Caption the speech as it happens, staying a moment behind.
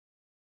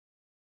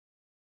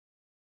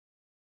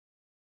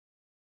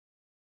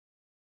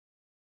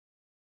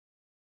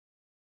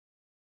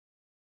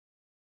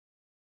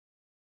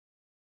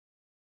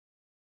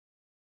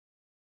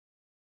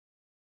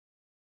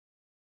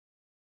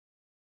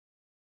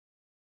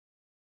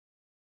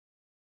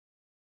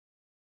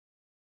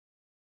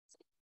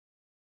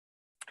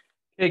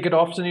Hey, good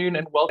afternoon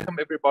and welcome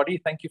everybody.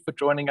 Thank you for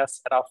joining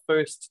us at our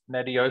first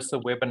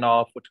NADEOSA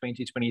webinar for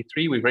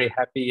 2023. We're very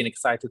happy and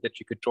excited that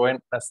you could join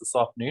us this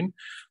afternoon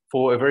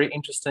for a very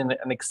interesting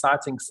and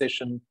exciting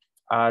session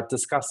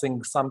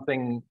discussing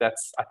something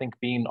that's, I think,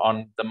 been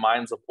on the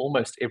minds of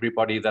almost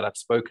everybody that I've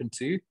spoken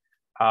to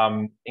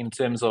in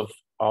terms of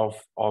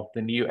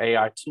the new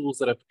AI tools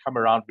that have come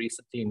around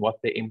recently and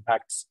what their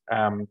impacts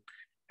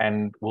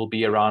and will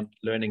be around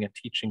learning and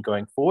teaching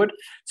going forward.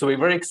 So we're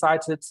very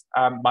excited.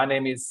 My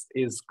name is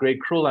Greg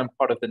Krull. I'm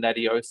part of the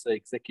NADEOSA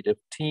executive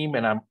team,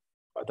 and I'm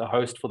the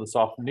host for this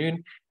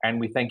afternoon.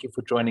 And we thank you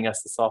for joining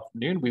us this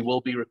afternoon. We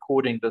will be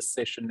recording this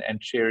session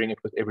and sharing it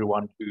with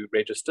everyone who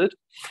registered.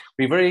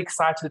 We're very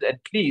excited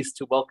and pleased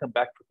to welcome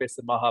back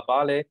Professor Maha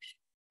Bali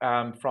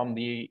from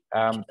the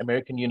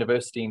American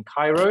University in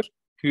Cairo,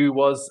 who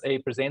was a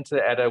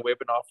presenter at a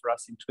webinar for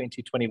us in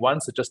 2021,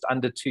 so just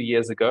under 2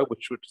 years ago,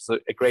 which was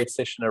a great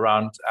session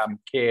around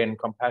care and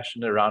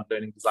compassion around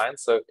learning design.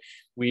 So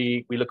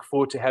we look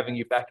forward to having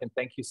you back, and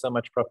thank you so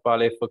much, Prof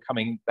Bali, for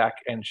coming back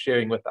and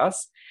sharing with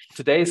us.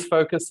 Today's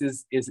focus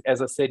is,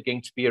 as I said,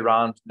 going to be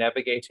around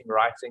navigating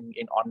writing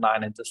in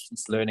online and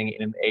distance learning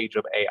in an age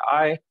of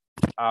AI.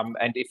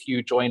 And if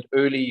you joined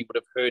early, you would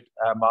have heard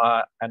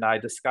Maha and I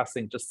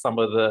discussing just some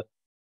of the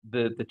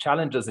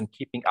challenges in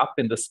keeping up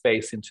in the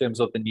space in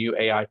terms of the new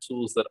AI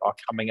tools that are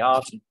coming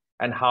out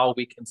and how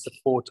we can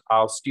support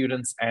our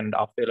students and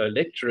our fellow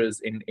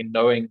lecturers in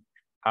knowing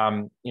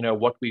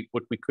what we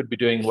could be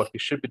doing, what we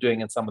should be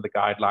doing, and some of the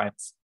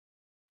guidelines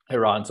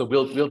around. So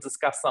we'll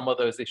discuss some of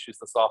those issues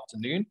this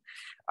afternoon.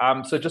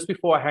 So just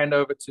before I hand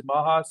over to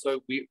Maha,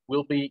 so we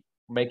will be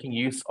making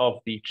use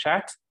of the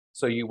chat.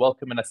 So you're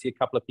welcome, and I see a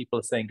couple of people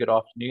are saying good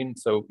afternoon.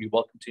 So you're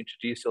welcome to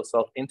introduce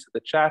yourself into the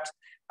chat.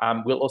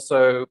 We'll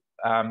also,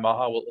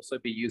 Maha will also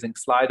be using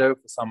Slido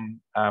for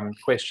some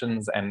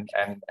questions and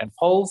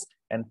polls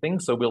and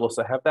things. So we'll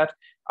also have that.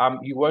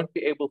 You won't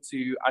be able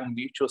to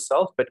unmute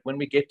yourself, but when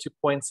we get to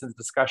points in the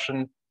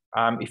discussion,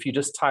 if you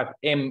just type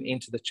M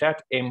into the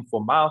chat, M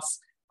for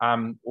mouse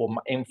or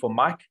M for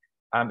mic,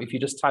 if you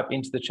just type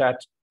into the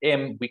chat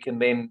M, we can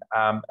then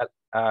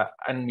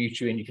unmute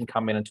you and you can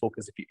come in and talk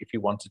as if you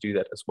want to do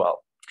that as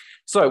well.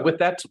 So with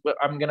that,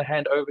 I'm going to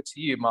hand over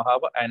to you, Maha,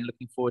 and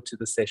looking forward to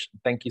the session.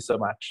 Thank you so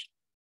much.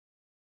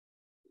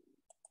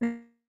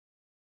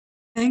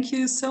 Thank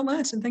you so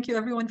much. And thank you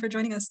everyone for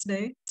joining us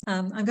today.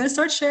 I'm going to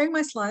start sharing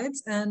my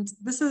slides, and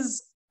this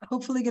is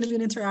hopefully going to be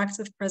an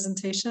interactive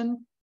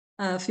presentation.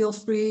 Feel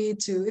free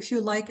to, if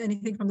you like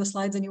anything from the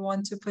slides and you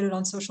want to put it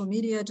on social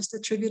media, just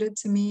attribute it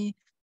to me.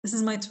 This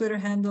is my Twitter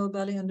handle,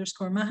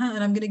 Bali_Maha,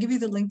 and I'm going to give you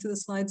the link to the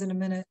slides in a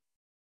minute.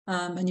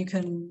 And you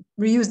can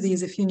reuse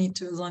these if you need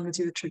to, as long as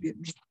you attribute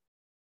me.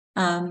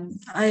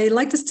 I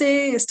like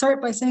to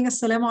start by saying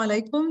Assalamu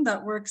alaikum.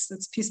 That works,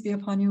 that's peace be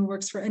upon you,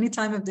 works for any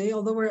time of day,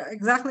 although we're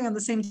exactly on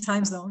the same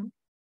time zone.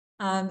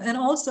 And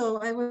also,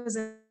 I was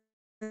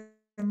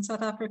in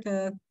South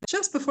Africa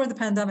just before the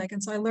pandemic,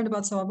 and so I learned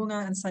about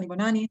Sawabunga and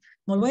Sanibonani.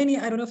 Molweni,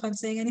 I don't know if I'm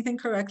saying anything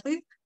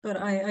correctly, but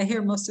I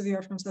hear most of you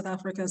are from South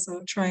Africa,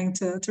 so trying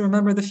to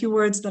remember the few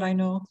words that I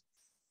know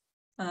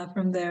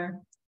from there.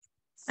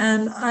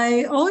 And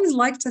I always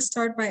like to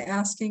start by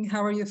asking,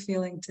 how are you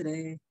feeling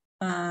today?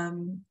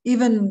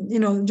 Even,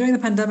 during the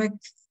pandemic,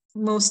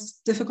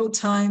 most difficult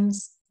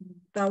times,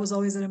 that was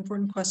always an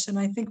important question.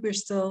 I think we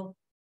still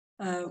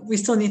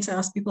need to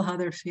ask people how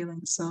they're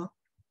feeling. So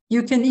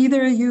you can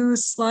either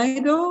use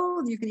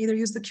Slido, you can either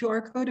use the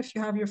QR code if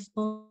you have your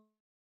phone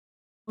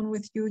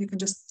with you, you can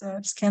just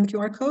scan the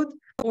QR code,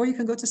 or you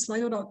can go to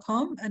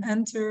slido.com and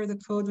enter the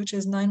code, which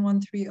is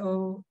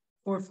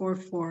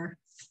 9130444.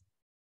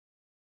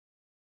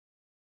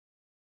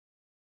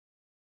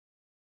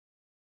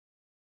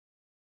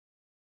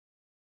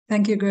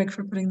 Thank you, Greg,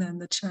 for putting that in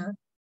the chat.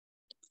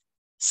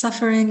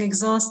 Suffering,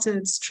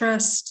 exhausted,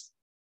 stressed.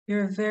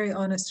 You're a very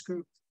honest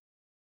group.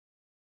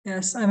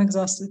 Yes, I'm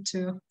exhausted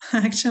too,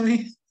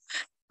 actually.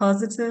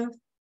 Positive.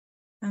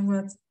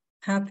 I'm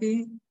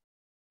happy.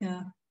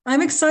 Yeah.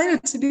 I'm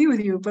excited to be with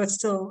you, but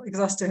still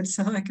exhausted,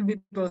 so I can be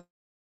both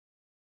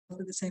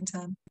at the same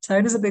time.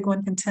 Tired is a big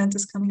one. Content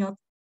is coming up.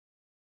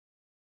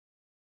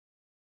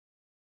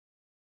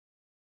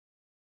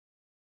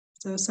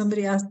 So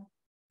somebody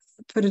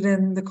put it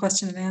in the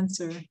question and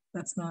answer.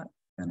 That's not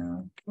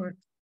gonna work.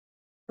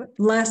 But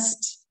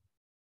blessed,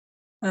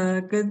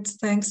 good,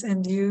 thanks,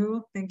 and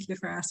you. Thank you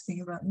for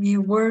asking about me.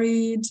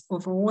 Worried,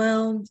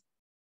 overwhelmed,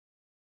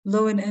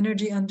 low in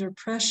energy under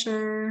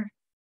pressure,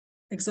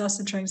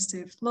 exhausted trying to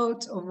stay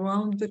afloat,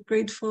 overwhelmed but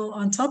grateful,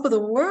 on top of the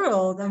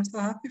world. I'm so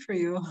happy for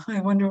you. I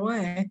wonder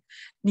why.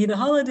 Need a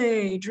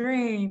holiday,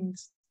 drained.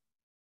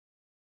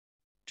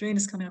 Drain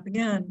is coming up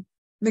again.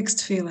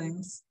 Mixed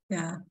feelings,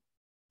 yeah.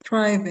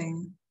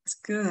 Thriving. It's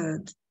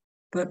good,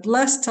 but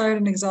blessed, tired,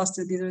 and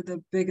exhausted. These are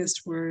the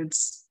biggest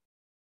words.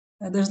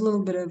 There's a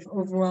little bit of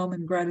overwhelm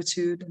and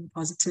gratitude and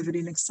positivity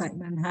and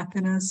excitement and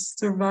happiness.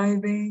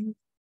 Surviving.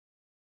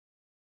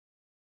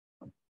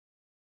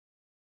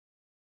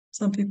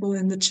 Some people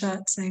in the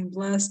chat saying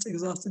blessed,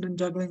 exhausted, and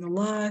juggling a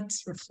lot.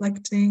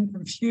 Reflecting,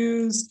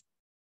 confused.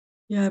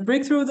 Yeah,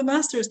 breakthrough of the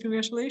masters.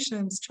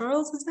 Congratulations.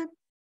 Charles, is it?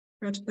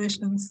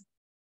 Congratulations.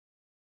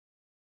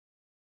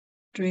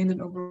 Drained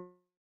and overwhelmed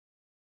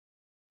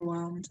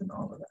and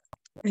all of that.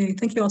 Hey,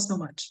 thank you all so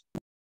much.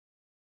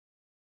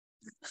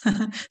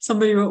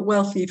 Somebody wrote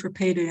wealthy for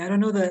payday. I don't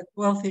know that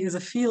wealthy is a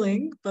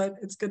feeling, but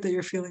it's good that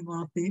you're feeling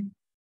wealthy.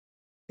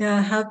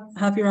 Yeah,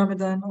 happy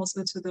Ramadan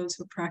also to those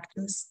who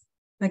practice.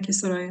 Thank you,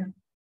 Soraya.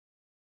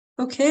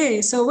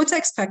 Okay, so what to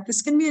expect?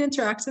 This can be an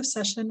interactive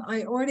session.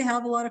 I already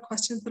have a lot of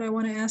questions that I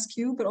want to ask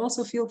you, but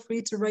also feel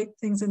free to write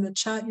things in the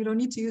chat. You don't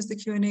need to use the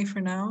Q&A for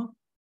now.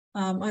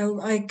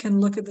 I can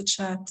look at the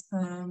chat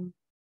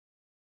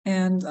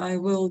and I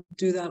will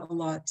do that a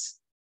lot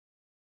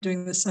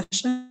during the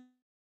session.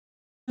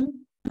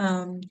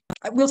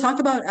 We'll talk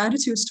about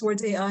attitudes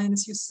towards AI and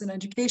its uses in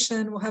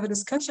education. We'll have a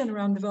discussion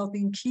around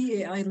developing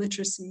key AI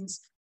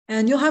literacies.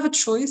 And you'll have a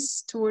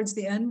choice towards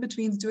the end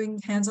between doing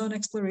hands-on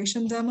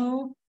exploration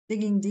demo,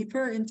 digging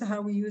deeper into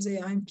how we use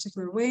AI in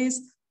particular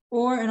ways,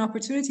 or an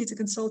opportunity to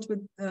consult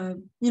with,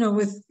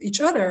 with each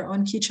other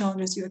on key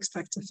challenges you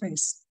expect to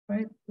face,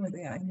 right, with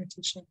AI in your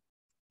teaching.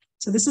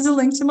 So this is a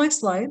link to my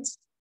slides,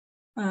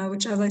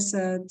 which, as I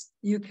said,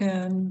 you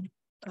can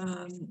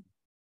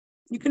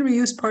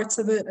reuse parts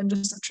of it and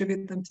just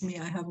attribute them to me.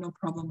 I have no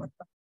problem with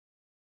them.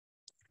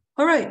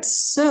 All right,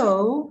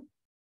 so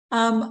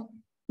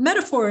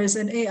metaphors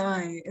in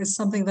AI is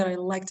something that I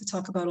like to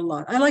talk about a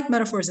lot. I like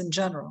metaphors in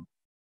general.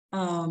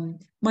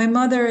 My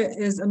mother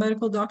is a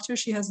medical doctor.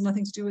 She has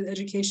nothing to do with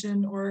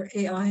education or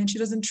AI, and she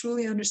doesn't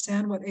truly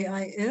understand what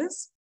AI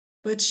is.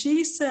 But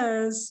she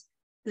says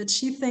that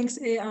she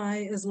thinks AI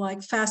is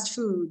like fast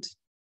food.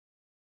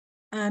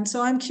 And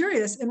so I'm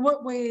curious, in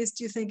what ways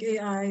do you think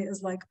AI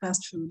is like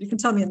fast food? You can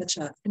tell me in the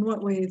chat. In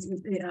what ways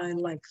is AI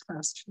like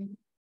fast food?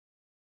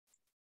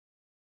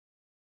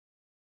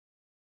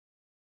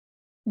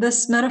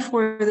 This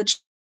metaphor that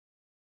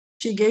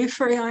she gave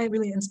for AI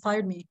really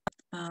inspired me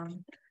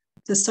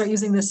to start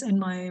using this in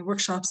my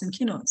workshops and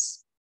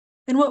keynotes.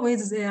 In what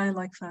ways is AI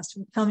like fast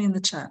food? Tell me in the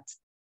chat.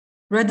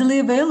 Readily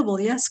available,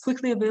 yes.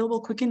 Quickly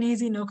available, quick and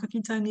easy, no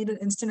cooking time needed,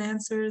 instant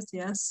answers,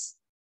 yes.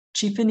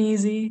 Cheap and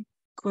easy,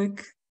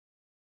 quick.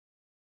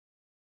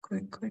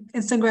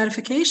 Instant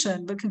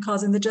gratification, but can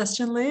cause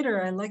indigestion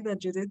later. I like that,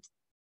 Judith.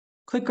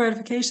 Quick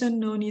gratification,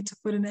 no need to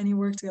put in any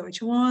work to get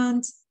what you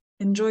want.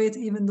 Enjoy it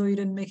even though you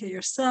didn't make it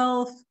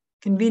yourself.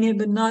 Convenient,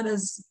 but not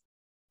as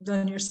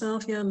done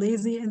yourself. Yeah,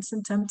 lazy,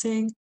 instant,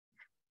 tempting.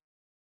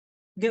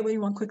 Get what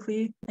you want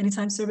quickly.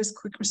 Anytime service,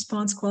 quick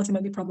response, quality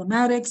might be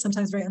problematic,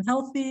 sometimes very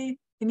unhealthy.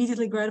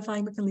 Immediately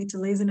gratifying, but can lead to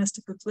laziness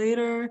to cook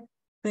later.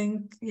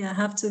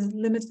 Have to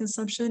limit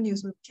consumption,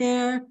 use with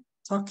care,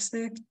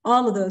 toxic,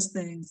 all of those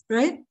things,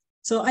 right?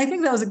 So I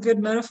think that was a good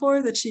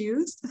metaphor that she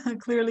used.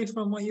 Clearly,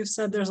 from what you've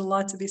said, there's a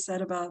lot to be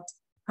said about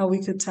how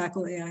we could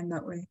tackle AI in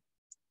that way.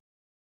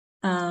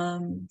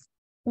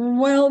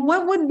 Well,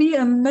 what would be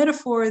a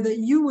metaphor that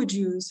you would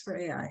use for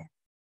AI?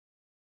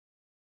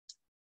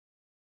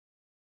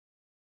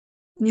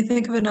 Can you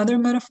think of another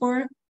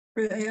metaphor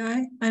for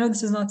AI? I know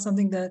this is not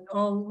something that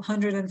all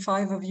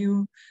 105 of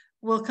you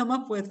will come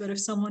up with, but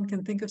if someone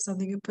can think of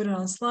something, you put it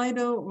on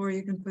Slido or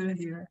you can put it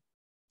here.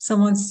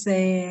 Someone's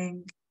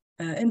saying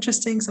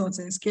interesting, someone's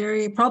saying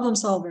scary, problem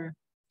solver.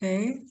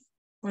 Okay,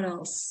 what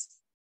else?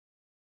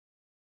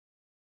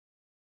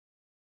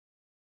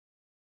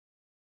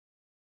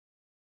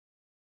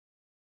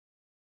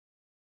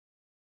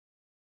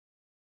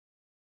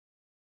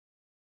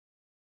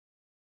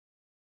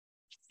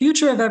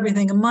 Future of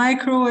everything, a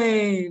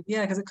microwave.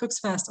 Yeah, because it cooks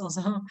fast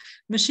also.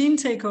 Machine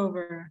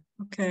takeover.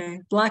 Okay.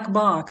 Black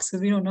box,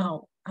 because we don't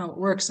know how it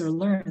works or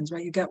learns,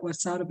 right? You get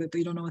what's out of it, but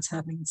you don't know what's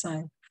happening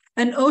inside.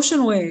 An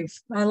ocean wave.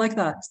 I like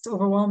that. It's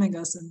overwhelming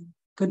us and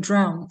could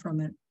drown from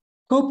it.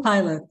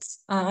 Co-pilot.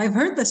 I've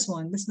heard this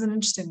one. This is an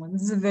interesting one.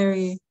 This is a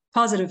very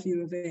positive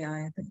view of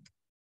AI, I think.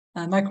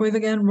 Microwave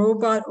again,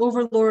 robot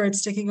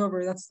overlords taking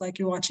over. That's like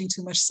you're watching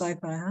too much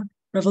sci-fi, huh?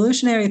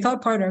 Revolutionary,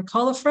 thought partner,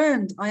 call a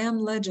friend, I am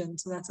legend.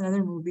 So that's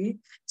another movie.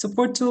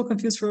 Support tool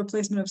confused for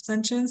replacement of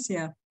sentience.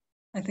 Yeah,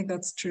 I think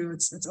that's true.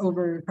 It's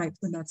overhyped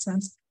in that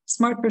sense.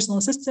 Smart personal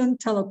assistant,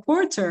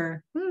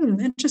 teleporter.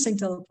 Interesting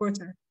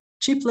teleporter.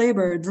 Cheap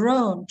labor,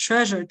 drone,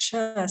 treasure,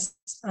 chest.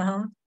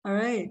 All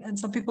right. And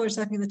some people are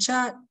typing in the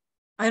chat.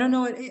 I don't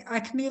know what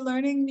acme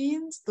learning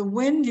means. The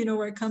wind, you know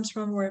where it comes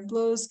from, where it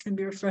blows, can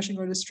be refreshing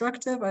or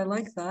destructive. I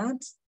like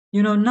that.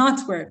 You know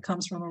not where it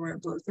comes from or where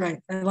it blows. Right.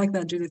 I like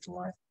that, Judith.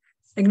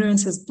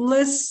 Ignorance is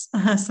bliss.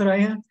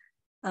 Soraya.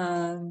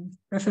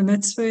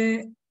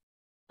 Refemetswe.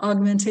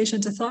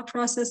 Augmentation to thought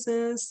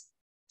processes.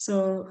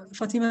 So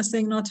Fatima is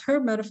saying not her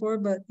metaphor,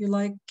 but you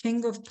like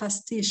king of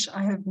pastiche.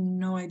 I have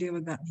no idea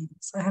what that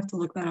means. I have to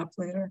look that up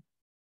later.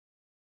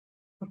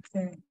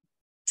 Okay.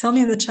 Tell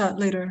me in the chat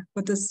later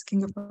what does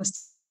king of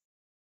pastiche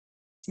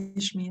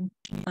mean.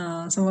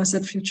 Someone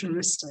said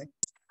futuristic.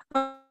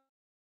 All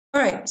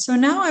right. So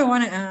now I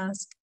want to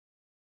ask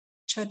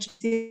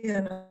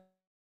ChatGPT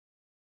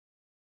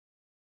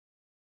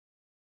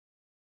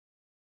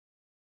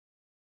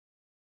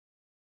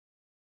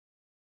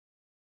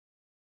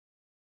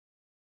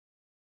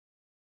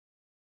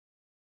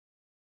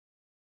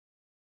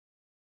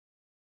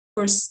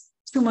course,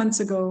 2 months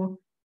ago,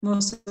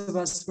 most of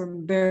us were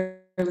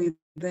barely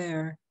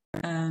there.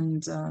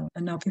 And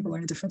now people are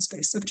in a different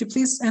space. So could you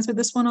please answer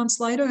this one on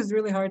Slido? It's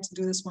really hard to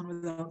do this one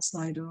without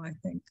Slido, I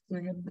think.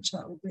 Doing it in the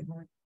chat would be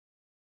hard.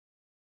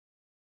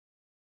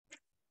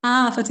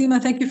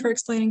 Fatima, thank you for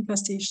explaining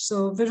pastiche.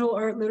 So visual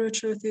art,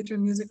 literature, theater,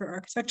 music, or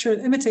architecture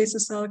imitates the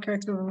style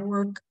character of a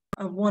work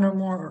of one or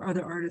more or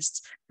other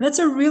artists. That's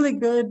a really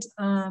good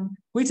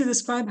way to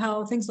describe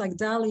how things like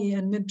DALL-E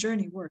and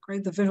Midjourney work,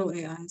 right? The visual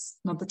AIs,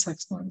 not the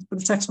text ones, but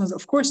the text ones,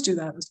 of course, do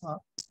that as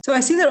well. So I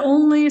see that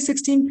only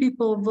 16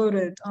 people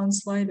voted on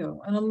Slido,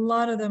 and a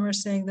lot of them are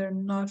saying they're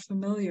not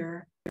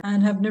familiar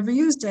and have never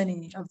used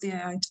any of the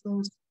AI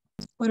tools.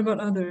 What about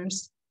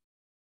others?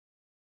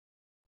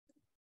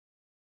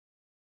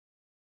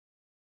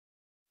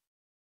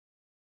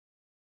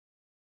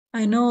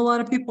 I know a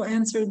lot of people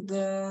answered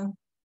the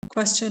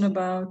question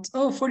about,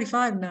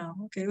 45 now.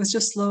 Okay, it was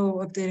just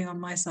slow updating on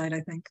my side,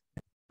 I think.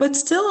 But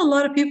still, a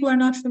lot of people are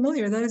not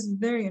familiar. That is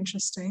very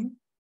interesting.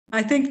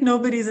 I think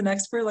nobody's an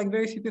expert. Like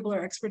very few people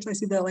are experts. I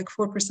see that like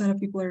 4% of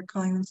people are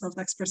calling themselves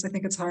experts. I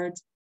think it's hard.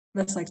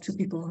 That's like 2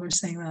 people who are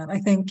saying that. I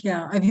think,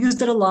 yeah, I've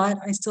used it a lot.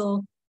 I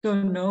still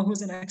don't know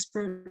who's an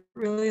expert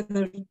really.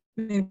 There's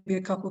maybe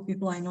a couple of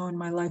people I know in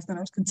my life that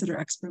I would consider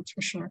experts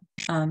for sure.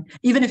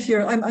 Even if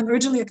I'm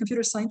originally a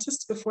computer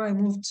scientist before I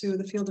moved to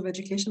the field of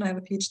education. I have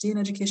a PhD in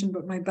education,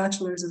 but my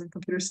bachelor's is in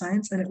computer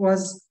science, and it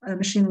was a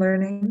machine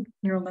learning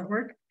neural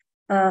network.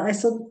 I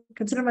still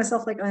consider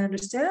myself like I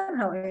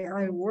understand how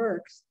AI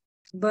works,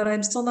 but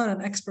I'm still not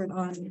an expert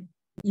on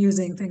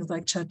using things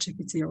like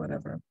ChatGPT or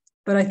whatever.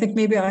 But I think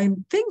maybe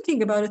I'm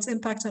thinking about its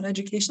impact on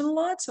education a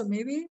lot. So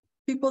maybe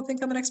people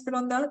think I'm an expert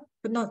on that,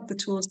 but not the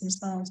tools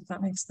themselves, if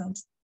that makes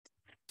sense.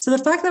 So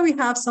the fact that we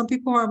have some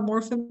people who are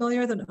more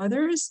familiar than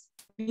others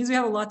means we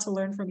have a lot to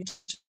learn from each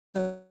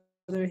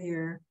other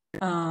here.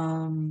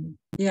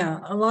 Yeah,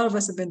 a lot of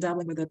us have been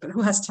dabbling with it, but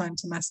who has time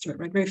to master it,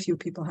 right? Very few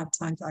people have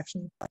time to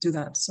actually do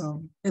that.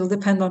 So it'll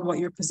depend on what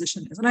your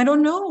position is. And I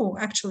don't know,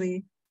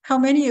 actually, how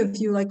many of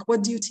you, like,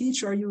 what do you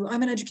teach?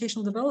 I'm an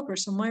educational developer,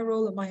 so my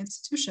role at my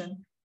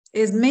institution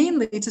is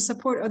mainly to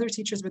support other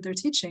teachers with their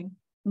teaching.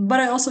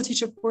 But I also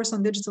teach a course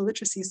on digital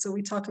literacy, so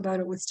we talk about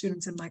it with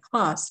students in my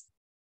class.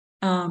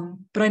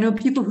 But I know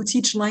people who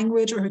teach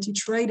language or who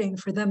teach writing,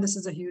 for them, this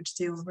is a huge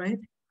deal, right?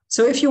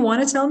 So if you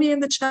want to tell me in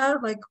the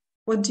chat, like,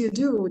 what do you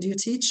do? Do you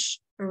teach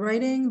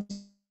writing?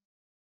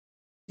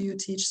 Do you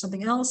teach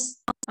something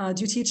else? Do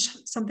you teach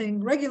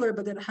something regular,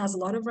 but that has a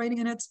lot of writing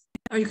in it?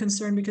 Are you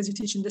concerned because you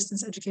teach in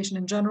distance education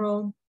in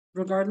general,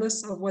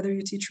 regardless of whether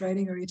you teach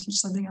writing or you teach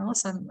something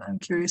else? I'm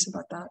curious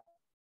about that.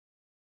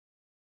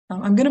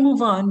 I'm going to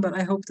move on, but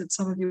I hope that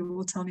some of you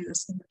will tell me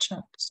this in the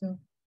chat. So,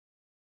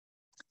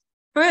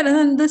 all right, and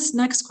then this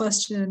next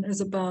question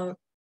is about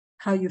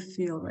how you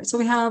feel, right? So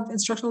we have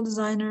instructional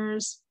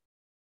designers,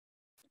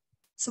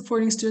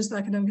 supporting students with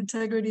academic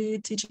integrity,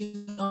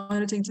 teaching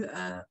auditing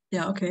to,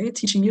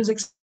 teaching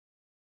music. So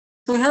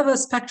we have a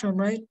spectrum,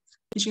 right?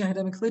 Teaching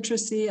academic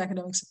literacy,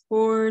 academic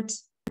support.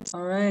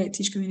 All right,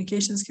 teach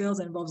communication skills.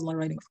 That involves a lot of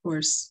writing, of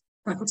course.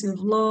 Faculty of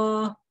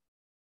law,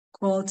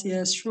 quality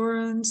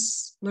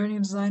assurance,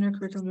 learning designer,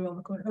 curriculum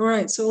development. All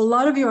right, so a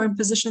lot of you are in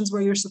positions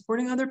where you're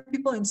supporting other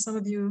people, and some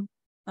of you,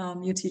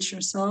 you teach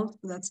yourself.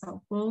 So that's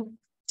helpful.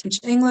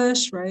 Teach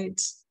English, right?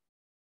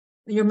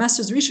 Your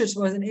master's research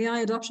was an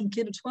AI adoption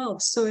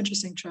K-12. So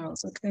interesting,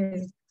 Charles.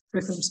 Okay,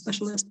 curriculum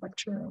specialist,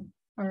 lecturer.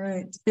 All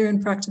right, theory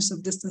and practice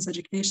of distance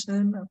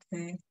education.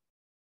 Okay,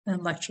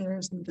 and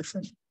lecturers in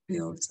different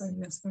fields, I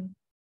guess.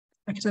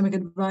 Academic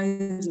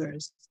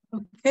advisors.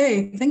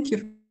 Okay, thank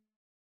you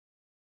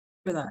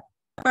for that.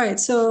 All right,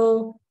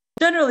 so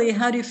generally,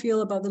 how do you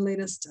feel about the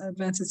latest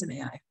advances in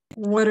AI?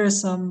 What are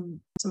some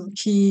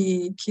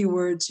key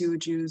words you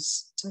would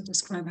use to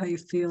describe how you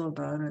feel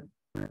about it?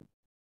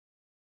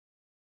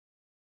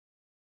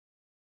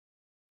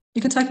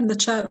 You can type in the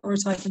chat or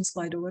type in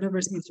Slido, whatever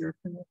is easier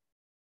for you.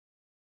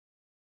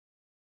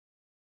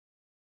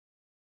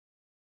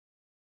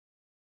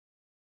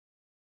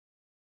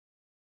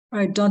 All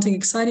right, daunting,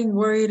 exciting,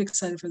 worried,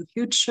 excited for the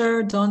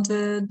future,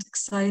 daunted,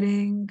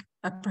 exciting,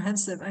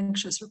 apprehensive,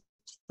 anxious,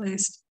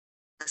 replaced,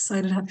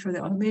 excited, happy for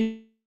the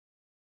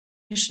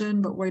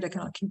automation, but worried I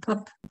cannot keep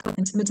up,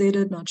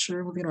 intimidated, not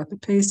sure, moving at a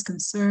rapid pace,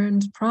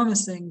 concerned,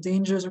 promising,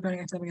 dangers regarding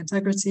academic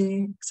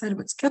integrity, excited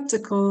but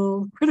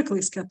skeptical,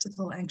 critically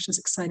skeptical, anxious,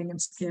 exciting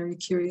and scary,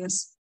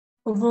 curious,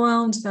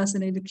 overwhelmed,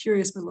 fascinated,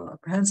 curious but a little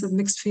apprehensive,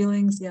 mixed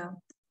feelings, yeah.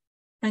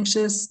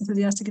 Anxious,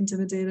 enthusiastic,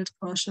 intimidated,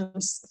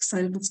 cautious,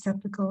 excited but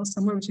skeptical,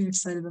 somewhere between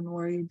excited and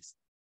worried.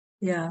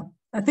 Yeah,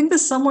 I think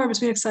this somewhere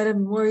between excited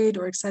and worried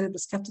or excited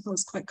but skeptical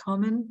is quite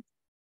common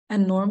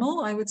and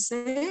normal, I would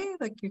say.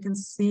 Like you can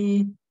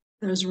see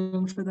there's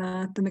room for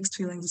that. The mixed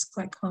feelings is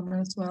quite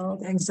common as well.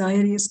 The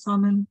anxiety is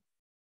common.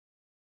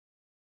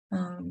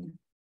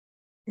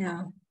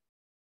 Yeah,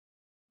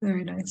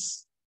 very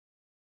nice.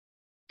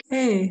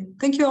 Okay,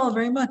 thank you all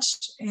very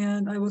much.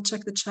 And I will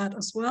check the chat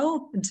as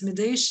well.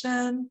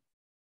 Intimidation,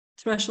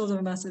 threshold of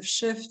a massive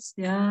shift,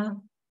 yeah.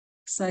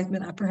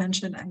 Excitement,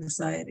 apprehension,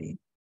 anxiety.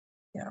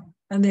 Yeah,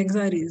 And the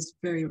anxiety is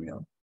very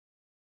real.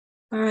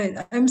 All right,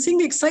 I'm seeing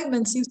the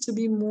excitement seems to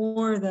be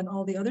more than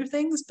all the other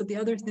things, but the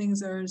other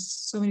things are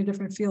so many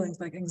different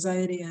feelings like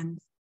anxiety and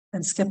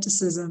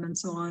skepticism and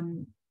so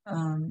on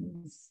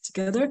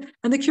together.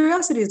 And the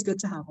curiosity is good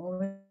to have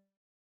always,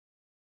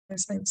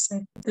 I would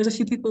say. There's a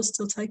few people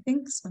still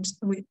typing, so I'm just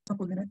gonna wait a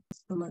couple of minutes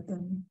to let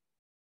them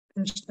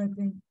finish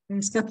typing.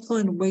 Very skeptical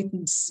and wait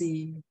and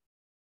see.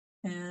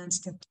 And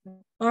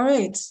skeptical. All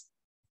right.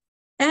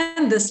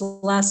 And this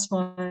last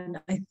one,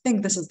 I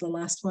think this is the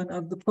last one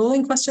of the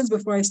polling questions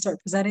before I start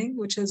presenting,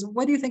 which is,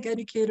 what do you think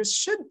educators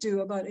should do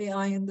about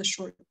AI in the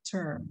short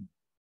term?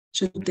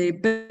 Should they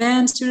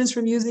ban students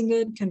from using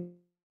it,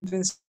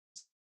 convince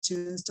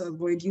students to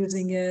avoid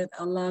using it,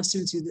 allow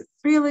students to use it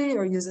freely,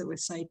 or use it with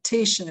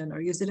citation,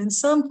 or use it in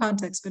some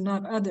contexts but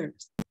not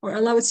others, or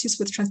allow its use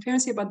with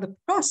transparency about the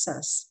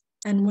process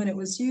and when it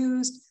was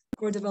used,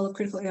 or develop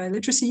critical AI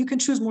literacy? You can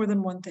choose more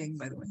than one thing,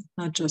 by the way,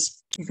 not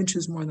just, you can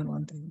choose more than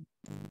one thing.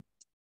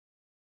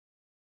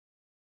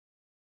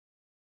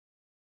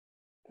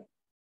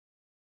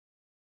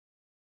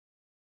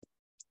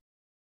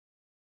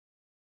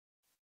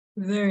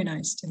 Very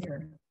nice to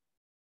hear.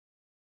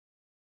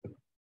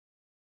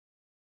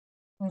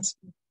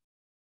 Awesome.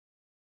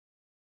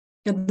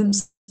 Get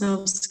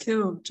themselves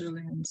killed,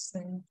 Julian's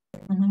saying.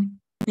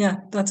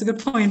 Yeah, that's a good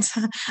point.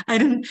 I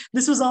didn't,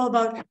 this was all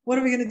about what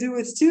are we going to do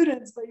with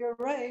students, but you're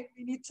right.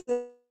 We need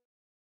to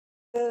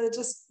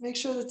just make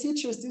sure the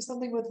teachers do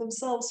something with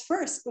themselves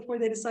first before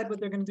they decide what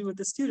they're going to do with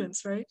the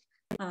students, right?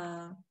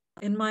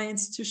 In my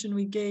institution,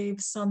 we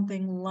gave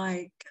something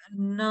like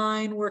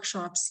 9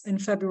 workshops in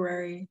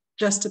February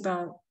just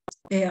about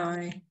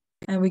AI.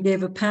 And we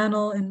gave a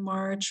panel in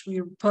March.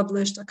 We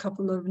published a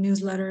couple of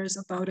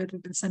newsletters about it.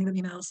 We've been sending them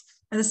emails.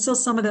 And still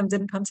some of them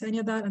didn't come to any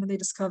of that. And they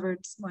discovered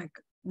like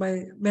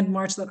by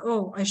mid-March that,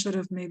 oh, I should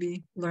have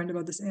maybe learned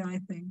about this AI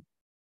thing.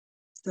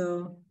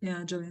 So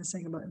yeah, Julian's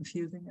saying about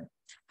infusing it.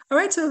 All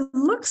right, so it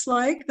looks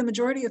like the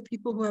majority of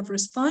people who have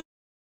responded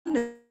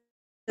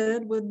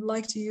would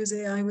like to use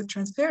AI with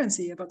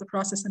transparency about the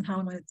process and how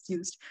and when it's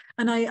used.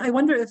 And I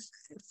wonder if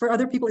for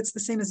other people it's the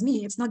same as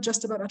me. It's not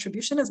just about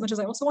attribution as much as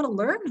I also want to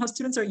learn how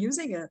students are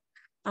using it.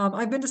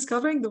 I've been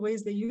discovering the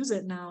ways they use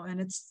it now,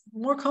 and it's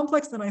more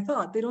complex than I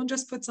thought. They don't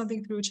just put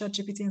something through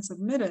ChatGPT and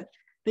submit it.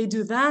 They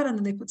do that, and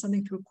then they put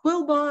something through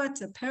Quillbot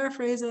to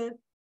paraphrase it.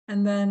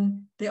 And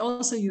then they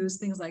also use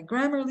things like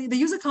Grammarly. They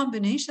use a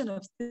combination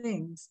of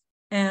things.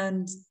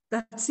 And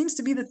that seems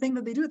to be the thing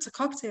that they do. It's a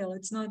cocktail.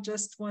 It's not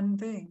just one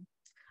thing.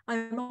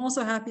 I'm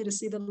also happy to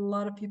see that a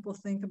lot of people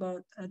think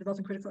about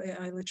developing critical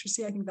AI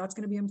literacy. I think that's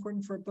going to be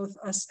important for both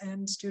us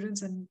and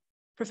students and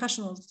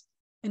professionals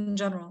in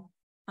general.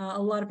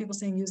 A lot of people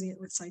saying using it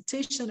with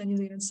citation and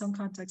using it in some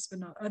contexts, but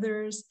not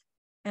others.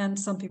 And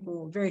some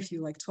people, very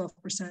few, like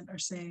 12% are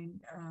saying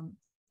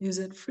use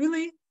it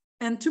freely,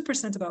 and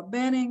 2% about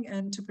banning,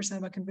 and 2%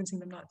 about convincing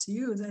them not to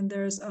use. And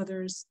there's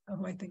others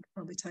who I think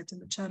probably typed in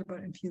the chat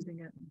about infusing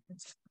it.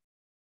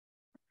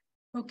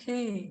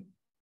 Okay,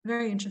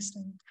 very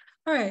interesting.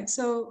 All right,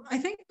 so I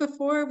think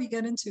before we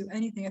get into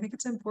anything, I think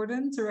it's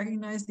important to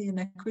recognize the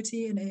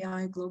inequity in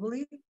AI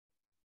globally.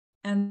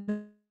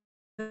 And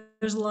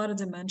there's a lot of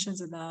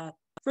dimensions of that.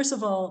 First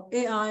of all,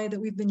 AI that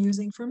we've been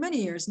using for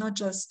many years, not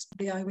just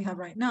the AI we have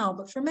right now,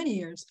 but for many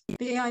years.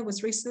 The AI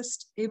was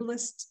racist,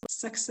 ableist,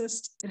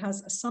 sexist. It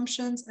has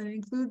assumptions, and it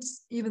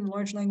includes even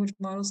large language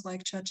models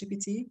like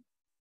ChatGPT.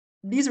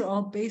 These are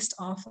all based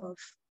off of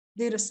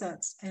data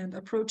sets and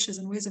approaches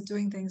and ways of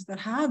doing things that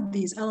have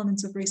these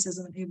elements of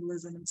racism and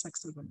ableism and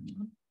sexism.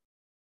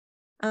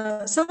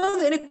 Some of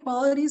the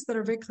inequalities that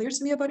are very clear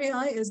to me about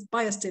AI is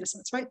biased data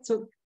sets, right?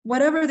 So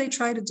whatever they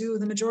try to do,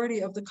 the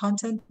majority of the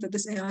content that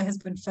this AI has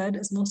been fed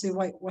is mostly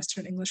white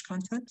Western English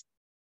content.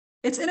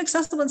 It's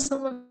inaccessible in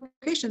some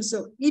locations.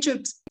 So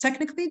Egypt,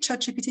 technically,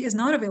 ChatGPT is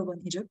not available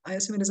in Egypt. I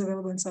assume it is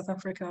available in South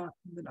Africa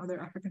and other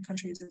African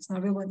countries. It's not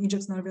available in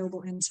Egypt. It's not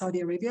available in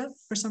Saudi Arabia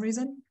for some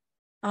reason.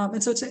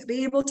 And so to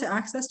be able to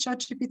access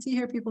ChatGPT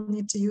here, people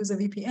need to use a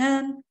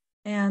VPN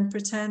and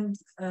pretend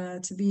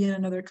to be in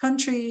another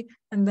country.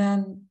 And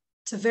then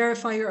to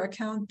verify your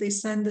account, they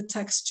send the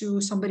text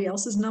to somebody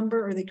else's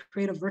number, or they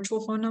create a virtual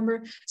phone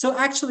number. So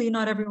actually,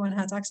 not everyone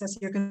has access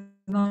here, because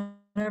not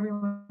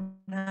everyone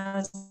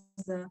has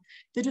the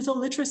digital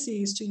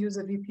literacies to use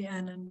a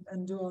VPN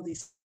and do all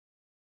these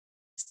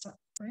stuff,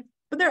 right?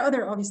 But there are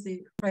other,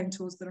 obviously, writing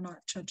tools that are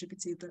not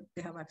ChatGPT that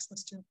they have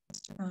access to.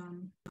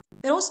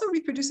 It also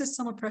reproduces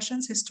some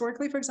oppressions.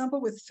 Historically, for example,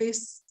 with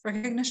face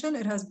recognition,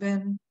 it has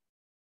been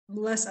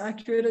less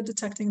accurate at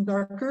detecting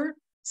darker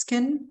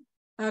skin.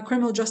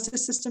 Criminal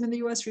justice system in the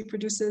US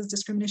reproduces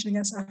discrimination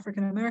against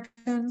African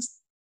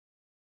Americans.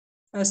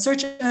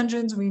 Search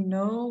engines, we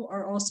know,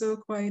 are also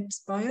quite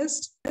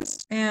biased,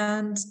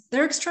 and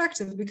they're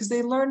extractive because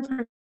they learn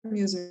from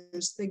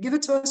users. They give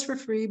it to us for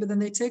free, but then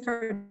they take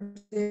our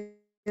data,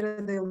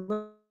 they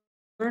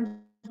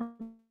learn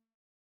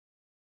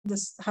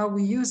this, how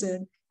we use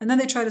it, And then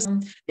they try to,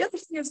 the other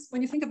thing is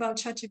when you think about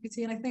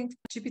ChatGPT, and I think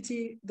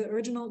GPT, the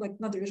original, like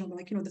not the original, but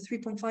like, the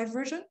 3.5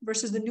 version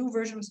versus the new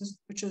version,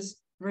 which is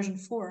version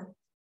 4,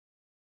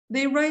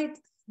 they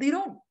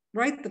don't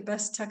write the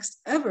best text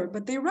ever,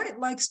 but they write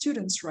like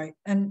students write.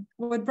 And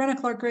what Brenna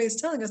Clark-Gray is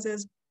telling us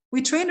is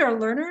we trained our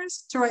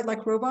learners to write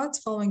like robots,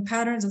 following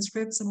patterns and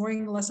scripts and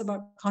worrying less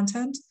about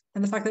content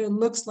and the fact that it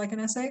looks like an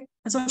essay.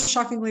 And so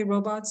shockingly,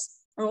 robots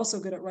are also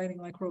good at writing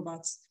like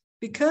robots.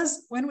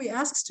 Because when we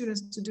ask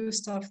students to do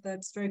stuff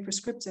that's very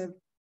prescriptive,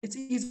 it's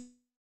easy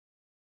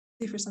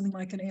for something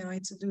like an AI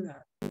to do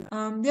that.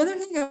 The other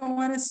thing I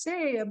want to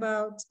say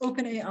about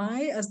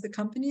OpenAI as the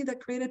company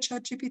that created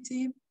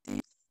ChatGPT,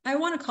 I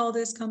want to call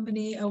this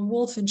company a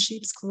wolf in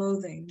sheep's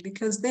clothing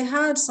because they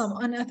had some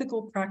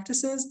unethical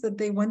practices that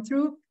they went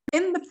through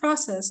in the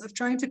process of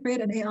trying to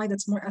create an AI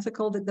that's more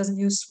ethical, that doesn't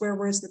use swear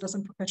words, that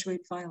doesn't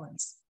perpetuate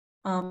violence.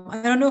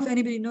 I don't know if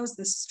anybody knows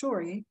this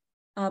story,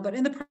 but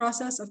in the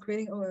process of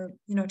creating,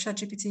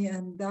 ChatGPT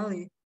and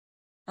DALL-E,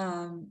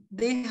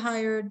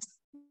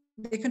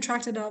 they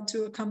contracted out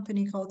to a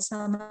company called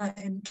Sama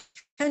in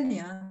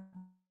Kenya.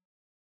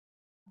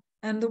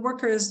 And the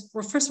workers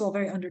were, first of all,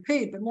 very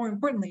underpaid, but more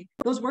importantly,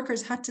 those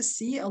workers had to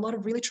see a lot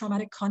of really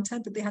traumatic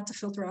content that they had to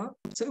filter out.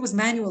 So it was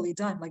manually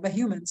done, like by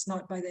humans,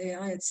 not by the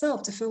AI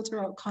itself, to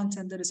filter out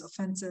content that is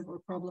offensive or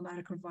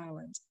problematic or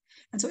violent.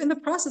 And so in the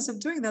process of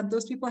doing that,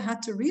 those people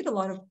had to read a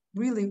lot of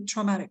really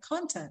traumatic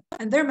content,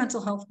 and their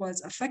mental health was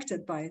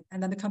affected by it.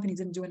 And then the company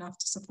didn't do enough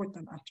to support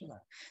them after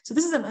that. So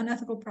this is an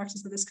unethical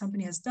practice that this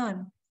company has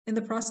done in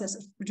the process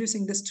of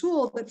producing this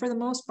tool that for the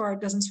most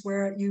part doesn't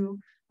swear at you,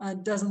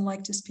 doesn't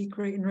like to speak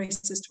in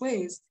racist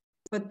ways,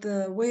 but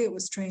the way it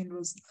was trained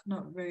was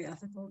not very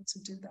ethical to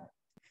do that.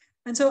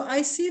 And so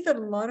I see that a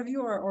lot of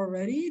you are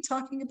already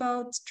talking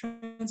about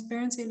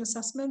transparency and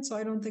assessment, so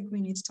I don't think we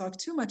need to talk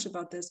too much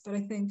about this, but I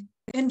think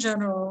in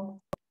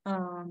general,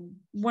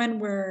 when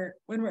we're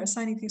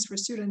assigning things for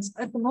students,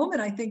 at the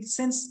moment, I think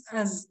since,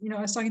 as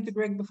I was talking to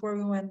Greg before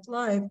we went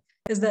live,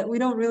 is that we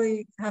don't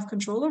really have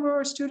control over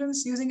our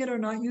students using it or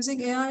not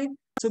using AI.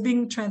 So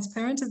being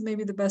transparent is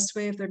maybe the best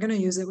way. If they're going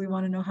to use it, we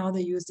want to know how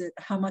they used it,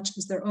 how much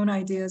is their own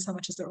ideas, how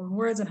much is their own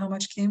words, and how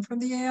much came from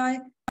the AI.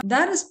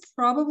 That is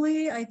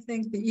probably, I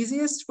think, the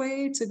easiest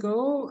way to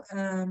go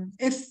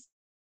if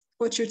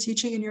what you're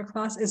teaching in your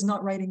class is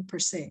not writing per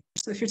se.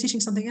 So if you're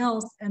teaching something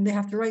else and they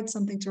have to write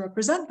something to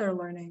represent their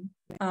learning,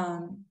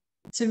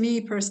 to me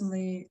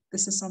personally,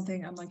 this is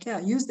something I'm like, yeah,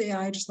 use the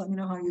AI, just let me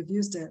know how you've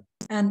used it.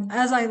 And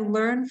as I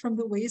learn from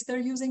the ways they're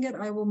using it,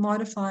 I will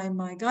modify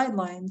my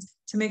guidelines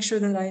to make sure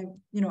that I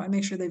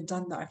make sure they've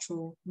done the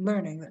actual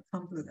learning that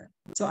comes with it.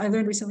 So I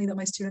learned recently that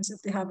my students,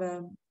 if they have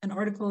an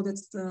article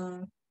that's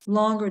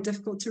long or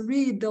difficult to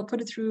read, they'll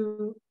put it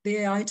through the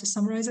AI to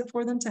summarize it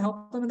for them to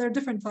help them. And there are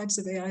different types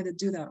of AI that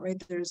do that,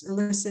 right? There's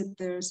Illicit,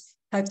 there's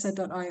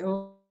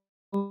typeset.io,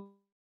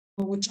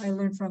 which I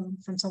learned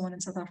from someone in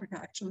South Africa,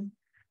 actually.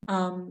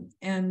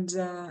 And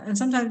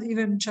sometimes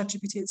even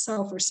ChatGPT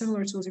itself or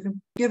similar tools, you can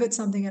give it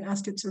something and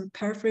ask it to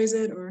paraphrase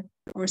it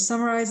or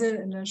summarize it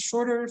in a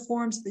shorter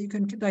form so that you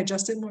can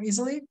digest it more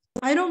easily.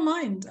 I don't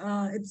mind.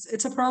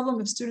 It's a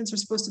problem if students are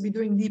supposed to be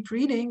doing deep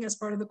reading as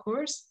part of the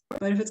course,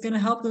 but if it's going to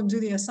help them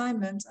do the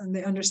assignment and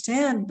they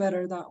understand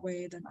better that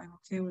way, then I'm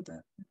okay with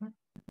it.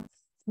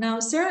 Now,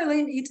 Sarah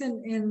Elaine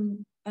Eaton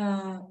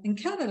in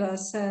Canada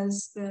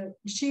says that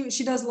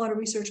she does a lot of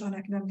research on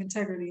academic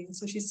integrity, and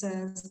so she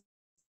says,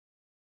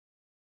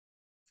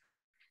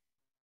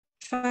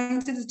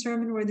 trying to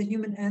determine where the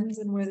human ends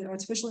and where the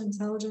artificial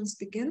intelligence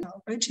begins,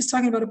 right? She's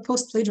talking about a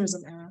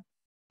post-plagiarism era.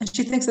 And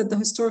she thinks that the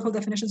historical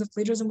definitions of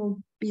plagiarism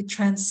will be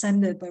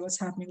transcended by what's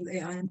happening with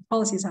AI and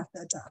policies have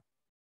to adapt.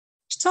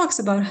 She talks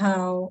about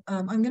how,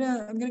 I'm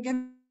gonna give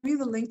you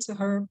the link to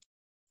her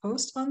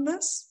post on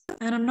this,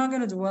 and I'm not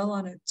gonna dwell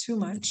on it too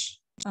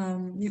much.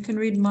 You can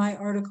read my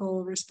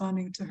article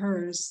responding to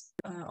hers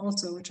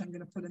also, which I'm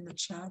gonna put in the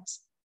chat.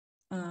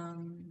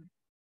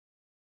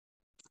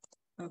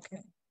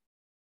 Okay.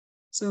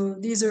 So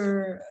these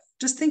are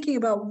just thinking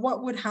about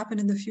what would happen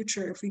in the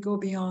future if we go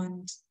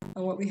beyond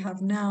what we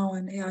have now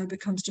and AI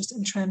becomes just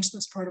entrenched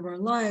as part of our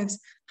lives.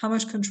 How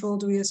much control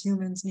do we as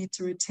humans need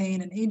to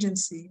retain an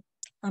agency?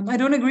 I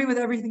don't agree with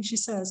everything she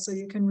says, so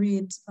you can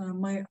read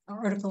my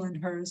article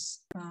and hers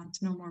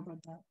to know more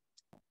about that.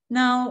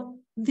 Now,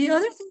 the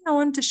other thing I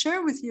wanted to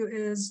share with you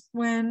is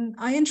when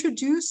I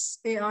introduce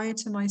AI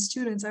to my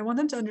students, I want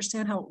them to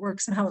understand how it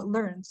works and how it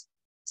learns.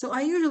 So I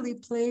usually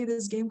play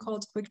this game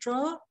called Quick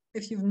Draw.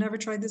 If you've never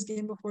tried this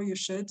game before, you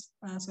should.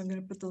 So I'm going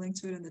to put the link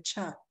to it in the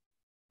chat.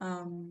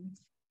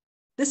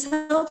 This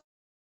helps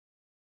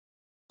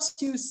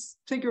you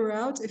figure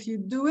out if you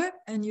do it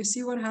and you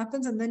see what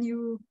happens, and then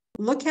you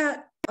look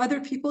at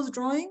other people's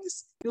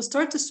drawings, you'll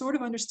start to sort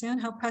of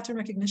understand how pattern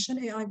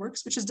recognition AI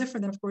works, which is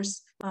different than, of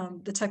course,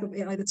 the type of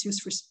AI that's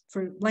used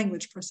for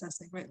language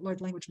processing, right?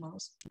 Large language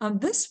models.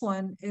 This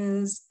one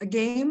is a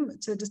game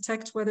to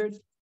detect whether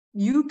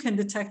you can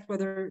detect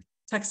whether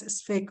text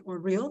is fake or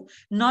real,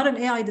 not an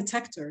AI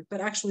detector, but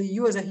actually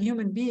you as a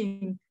human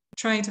being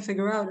trying to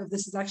figure out if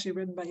this is actually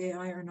written by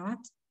AI or not.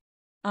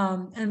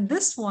 And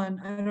this one,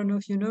 I don't know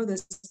if you know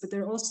this, but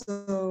they're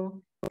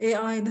also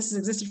AI, and this has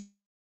existed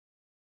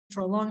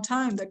for a long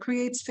time, that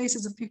creates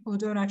faces of people who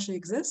don't actually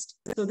exist.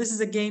 So this is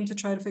a game to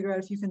try to figure out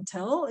if you can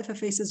tell if a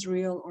face is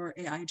real or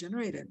AI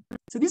generated.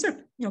 So these are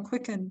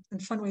quick and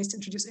fun ways to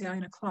introduce AI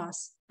in a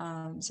class,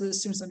 so the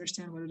students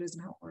understand what it is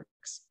and how it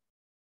works.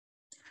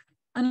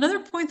 Another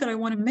point that I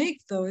want to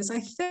make, though, is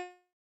I think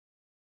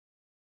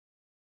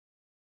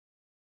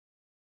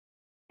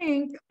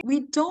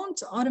we don't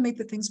automate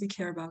the things we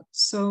care about.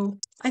 So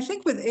I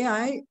think with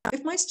AI,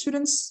 if my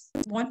students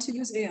want to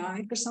use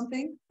AI for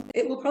something,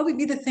 it will probably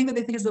be the thing that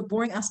they think is the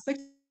boring aspect.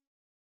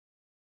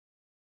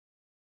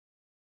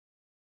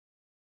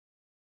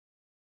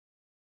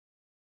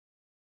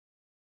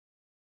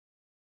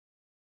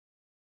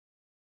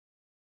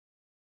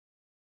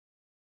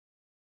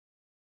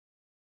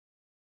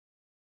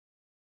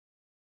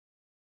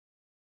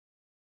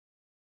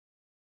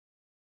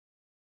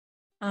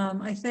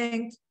 I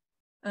think,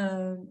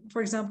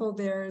 for example,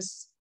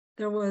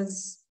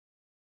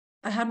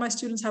 I had my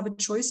students have a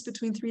choice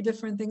between 3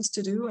 different things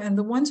to do, and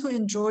the ones who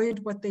enjoyed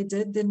what they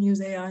didn't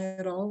use AI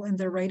at all in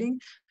their writing,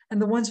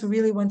 and the ones who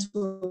really went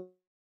to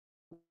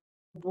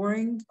a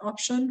boring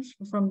option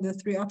from the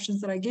 3 options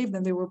that I gave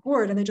them, they were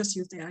bored and they just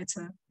used AI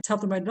to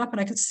help them write it up.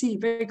 And I could see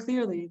very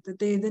clearly that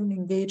they didn't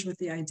engage with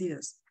the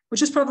ideas,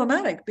 which is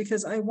problematic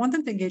because I want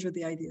them to engage with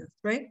the ideas,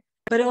 right?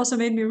 But it also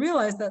made me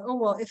realize that, oh,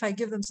 well, if I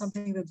give them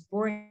something that's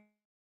boring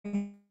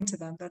to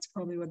them, that's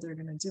probably what they're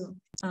going to do.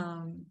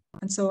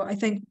 And so I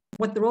think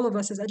what the role of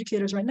us as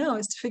educators right now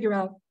is to figure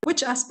out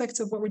which aspects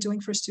of what we're doing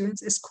for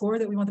students is core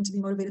that we want them to be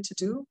motivated to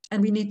do.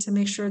 And we need to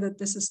make sure that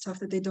this is stuff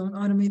that they don't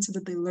automate so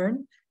that they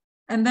learn.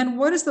 And then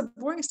what is the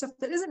boring stuff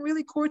that isn't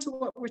really core to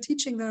what we're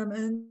teaching them?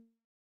 And in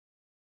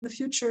the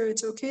future,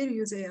 it's okay to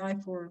use AI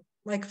for,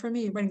 like for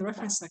me, writing the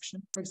reference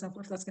section, for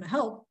example, if that's going to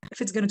help,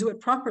 if it's going to do it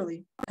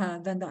properly,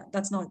 then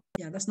that's not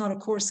a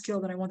core skill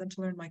that I want them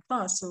to learn in my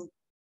class. So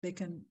they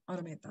can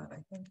automate that,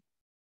 I think.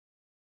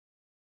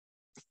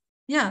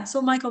 Yeah, so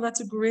Michael,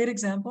 that's a great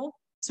example.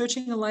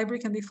 Searching a library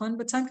can be fun,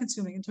 but time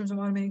consuming in terms of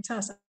automating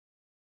tasks.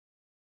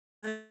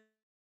 I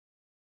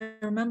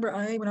remember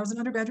when I was an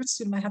undergraduate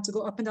student, I had to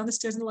go up and down the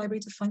stairs in the library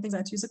to find things. I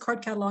had to use a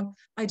card catalog.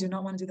 I do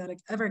not want to do that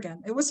ever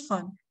again. It was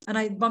fun. And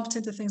I bumped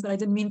into things that I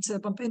didn't mean to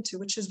bump into,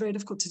 which is very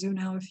difficult to do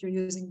now if you're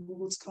using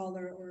Google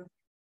Scholar or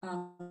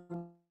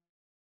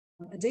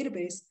a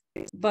database.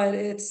 But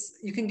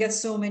you can get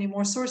so many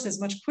more sources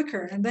much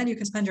quicker, and then you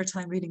can spend your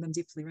time reading them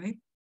deeply, right?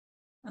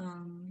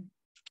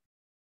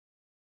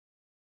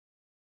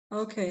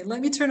 Okay,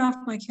 let me turn off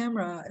my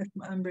camera if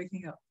I'm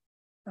breaking up.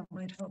 That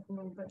might help a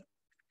little bit.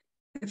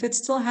 If it's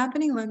still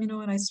happening, let me know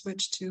when I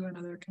switch to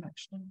another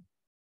connection.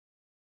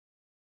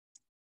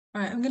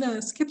 All right, I'm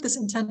gonna skip this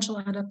intentional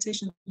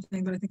adaptation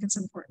thing, but I think it's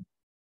important.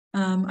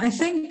 I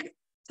think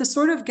to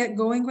sort of get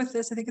going with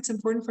this, I think it's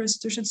important for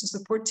institutions to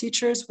support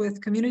teachers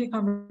with community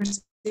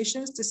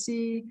conversations to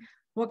see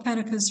what kind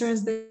of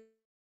concerns they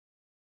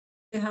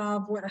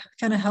have, what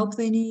kind of help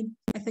they need.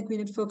 I think we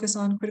need to focus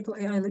on critical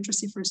AI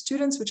literacy for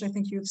students, which I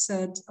think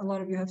a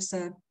lot of you have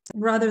said,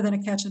 rather than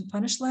a catch and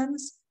punish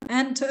lens.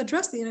 And to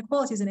address the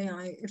inequalities in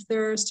AI, if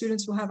there are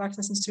students who have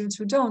access and students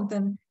who don't,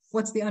 then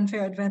what's the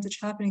unfair advantage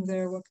happening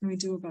there? What can we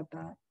do about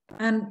that?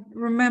 And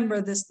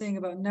remember this thing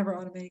about never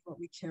automating what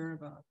we care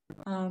about.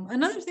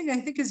 Another thing I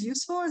think is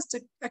useful is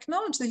to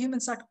acknowledge the human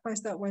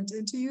sacrifice that went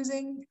into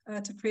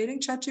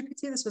creating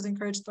ChatGPT. This was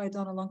encouraged by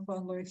Donna Longfell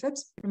and Laurie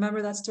Phipps.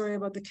 Remember that story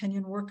about the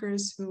Kenyan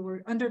workers who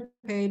were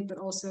underpaid, but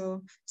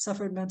also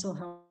suffered mental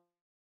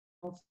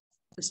health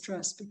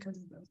distress because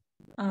of this.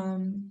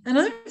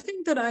 Another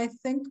thing that I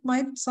think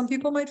some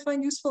people might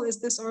find useful is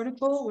this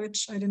article,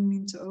 which I didn't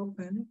mean to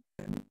open.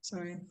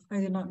 Sorry,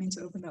 I did not mean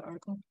to open that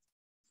article.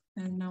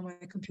 And now my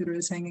computer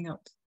is hanging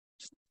up.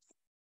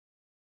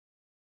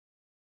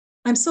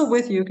 I'm still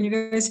with you. Can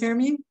you guys hear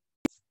me?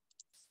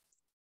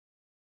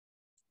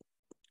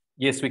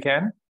 Yes, we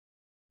can.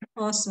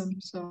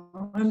 Awesome. So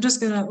I'm just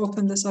going to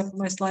open this up with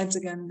my slides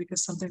again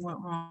because something went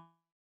wrong.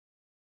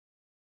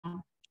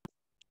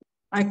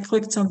 I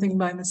clicked something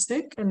by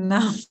mistake and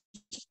now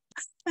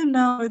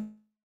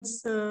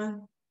it's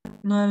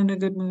not in a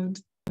good mood.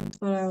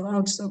 But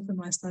I'll just open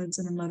my slides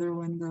in another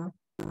window.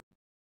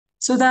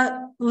 So that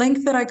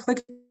link that I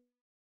clicked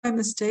by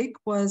mistake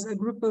was a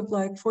group of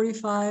like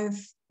 45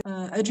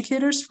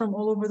 educators from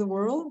all over the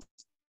world.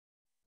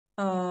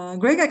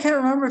 Greg, I can't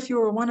remember if you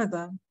were one of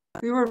them.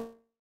 We were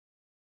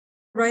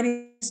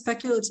writing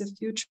speculative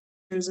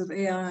futures of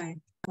AI,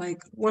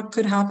 like what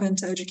could happen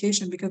to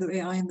education because of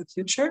AI in the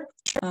future.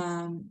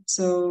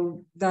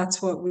 So that's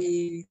what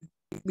we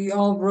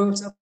all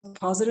wrote a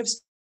positive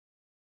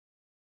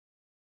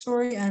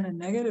story and a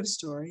negative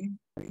story,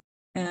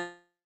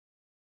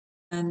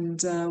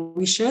 and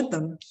we shared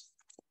them.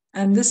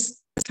 And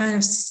this kind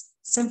of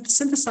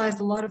synthesized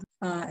a lot of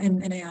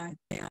in AI.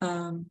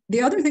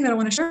 The other thing that I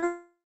want to share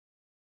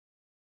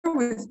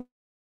with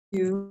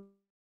you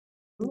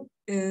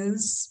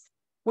is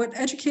what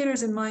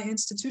educators in my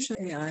institution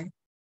AI.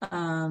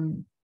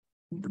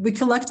 we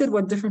collected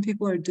what different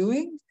people are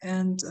doing,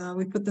 and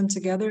we put them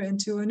together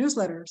into a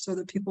newsletter so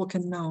that people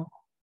can know.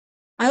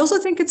 I also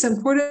think it's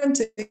important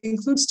to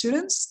include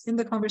students in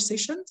the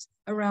conversations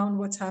around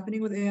what's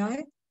happening with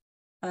AI,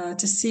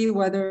 to see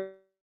whether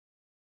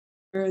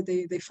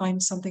they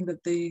find something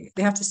that they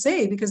have to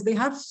say, because they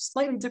have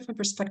slightly different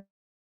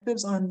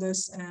perspectives on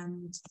this,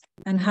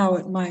 and how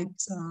it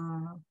might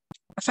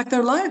affect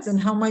their lives, and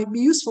how it might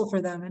be useful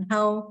for them, and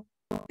how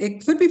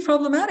it could be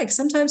problematic.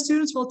 Sometimes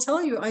students will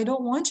tell you, I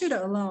don't want you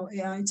to allow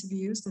AI to be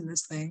used in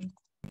this thing,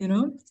 you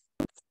know?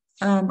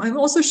 I'm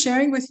also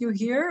sharing with you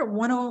here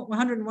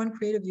 101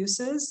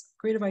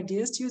 creative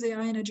ideas to use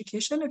AI in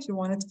education, if you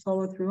wanted to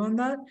follow through on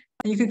that.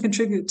 And you can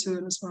contribute to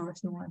it as well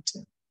if you want to.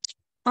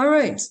 All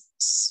right,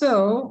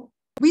 so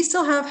we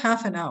still have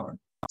half an hour.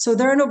 So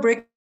there are no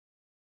breakout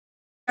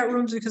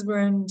rooms because we're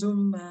in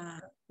Zoom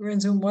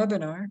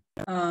webinar.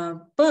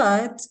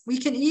 But we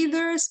can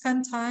either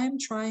spend time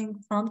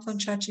trying prompts on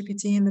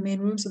ChatGPT in the main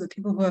room so that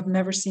people who have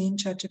never seen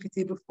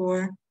ChatGPT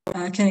before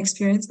can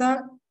experience that.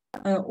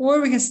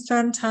 Or we can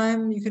spend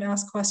time, you can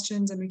ask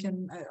questions, and we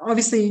can,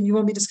 obviously you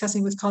won't be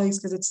discussing with colleagues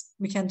because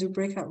we can't do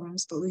breakout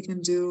rooms, but we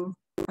can do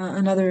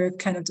another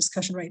kind of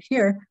discussion right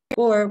here.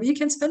 Or we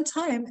can spend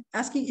time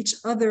asking each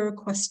other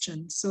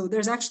questions. So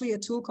there's actually a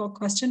tool called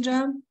Question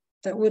Jam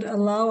that would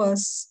allow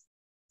us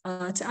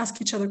to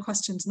ask each other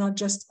questions, not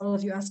just all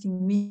of you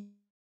asking me,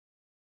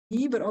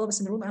 but all of us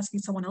in the room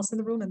asking someone else in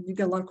the room, and you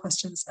get a lot of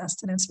questions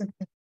asked and answered.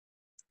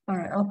 All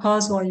right, I'll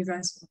pause while you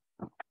guys.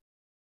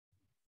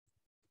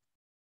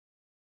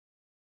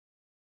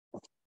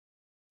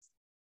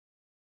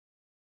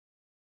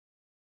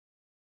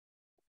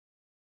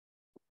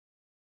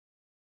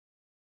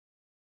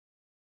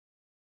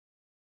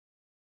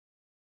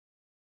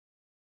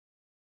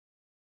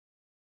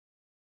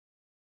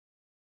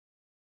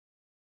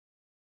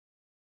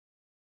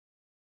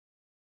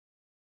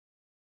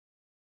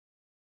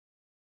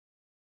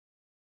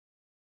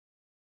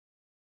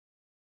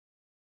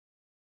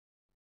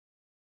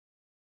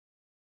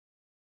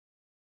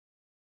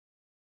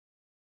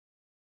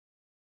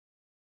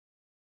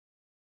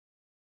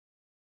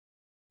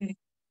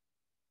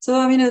 So,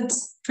 I mean,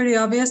 it's pretty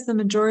obvious the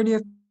majority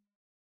of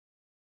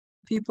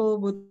people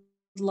would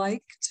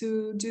like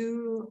to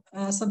do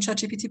some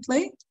ChatGPT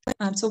play.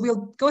 So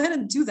we'll go ahead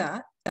and do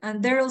that.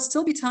 And there will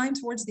still be time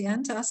towards the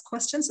end to ask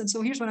questions. And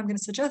so here's what I'm going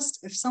to suggest.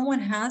 If someone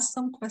has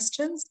some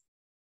questions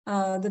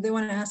that they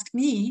want to ask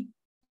me,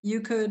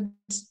 you could,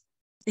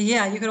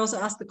 you could also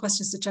ask the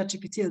questions to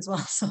ChatGPT as well.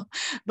 So,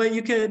 but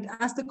you could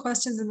ask the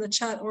questions in the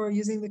chat or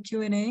using the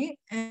Q&A,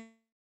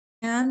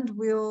 and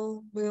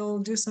we'll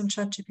do some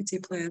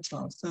ChatGPT play as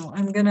well. So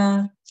I'm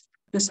gonna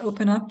just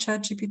open up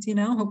ChatGPT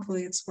now.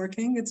 Hopefully it's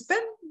working. It's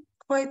been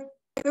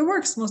it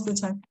works most of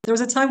the time. There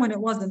was a time when it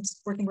wasn't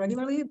working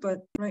regularly, but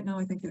right now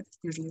I think it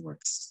usually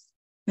works.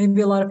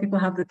 Maybe a lot of people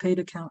have the paid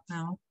account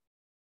now.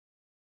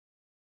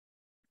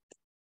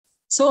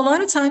 So a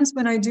lot of times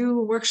when I do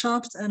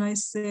workshops and I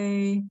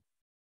say,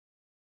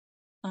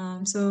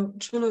 so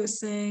Chulo is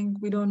saying,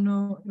 we don't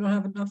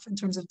have enough in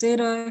terms of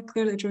data,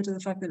 clearly due to the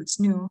fact that it's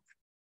new.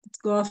 Let's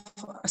go off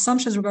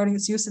assumptions regarding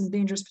its use and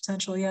dangerous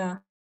potential. Yeah.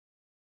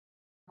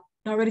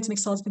 Not ready to make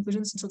solid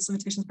conclusions until its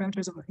limitations,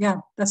 parameters of, yeah,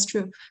 that's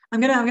true.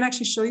 I'm gonna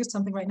actually show you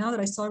something right now that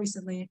I saw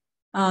recently,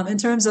 in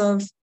terms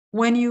of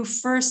when you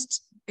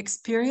first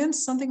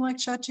experience something like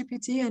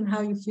ChatGPT and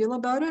how you feel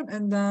about it,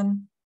 and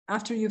then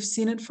after you've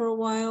seen it for a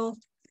while,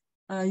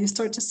 you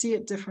start to see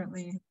it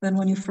differently than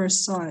when you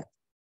first saw it.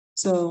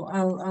 So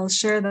I'll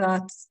share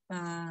that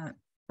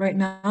right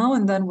now,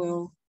 and then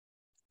we'll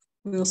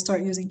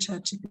start using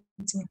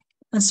ChatGPT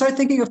and start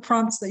thinking of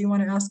prompts that you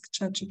want to ask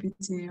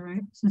ChatGPT,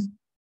 right?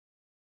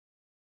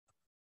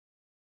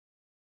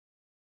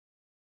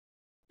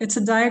 It's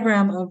a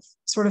diagram of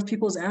sort of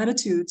people's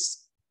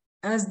attitudes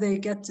as they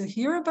get to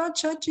hear about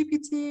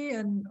ChatGPT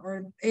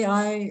or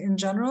AI in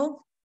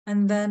general,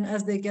 and then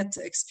as they get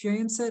to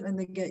experience it and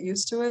they get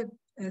used to it.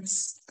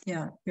 It's,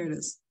 yeah, here it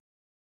is.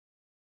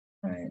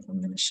 All right,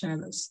 I'm going to share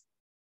this.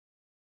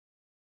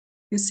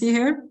 You see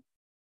here?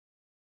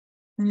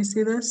 Can you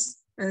see this?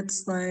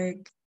 It's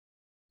like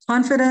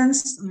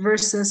confidence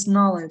versus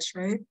knowledge,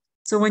 right?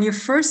 So when you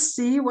first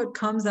see what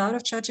comes out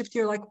of ChatGPT,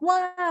 you're like,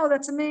 wow,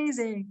 that's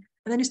amazing.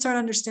 And then you start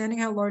understanding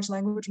how large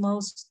language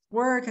models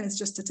work, and it's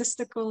just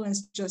statistical, and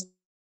it's just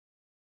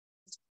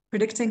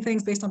predicting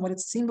things based on what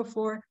it's seen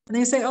before. And then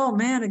you say, oh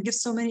man, it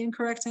gives so many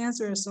incorrect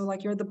answers. So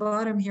like you're at the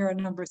bottom here at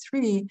number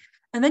 3.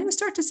 And then you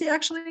start to see,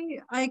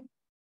 actually, I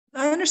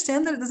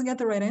understand that it doesn't get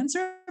the right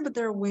answer, but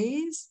there are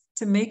ways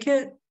to make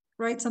it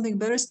write something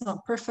better. It's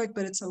not perfect,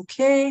 but it's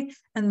okay.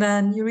 And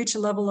then you reach a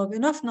level of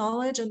enough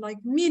knowledge and like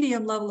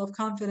medium level of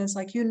confidence,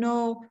 like you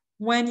know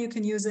when you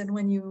can use it and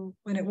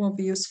when it won't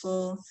be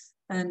useful,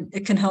 and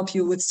it can help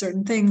you with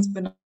certain things,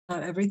 but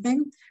not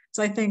everything.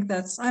 So I think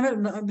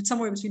I'm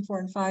somewhere between 4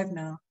 and 5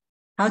 now.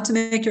 How to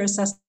make your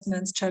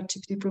assessments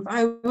ChatGPT proof.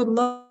 I would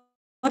love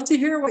to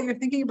hear what you're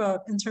thinking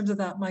about in terms of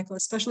that, Michael,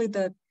 especially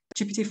that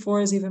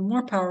GPT-4 is even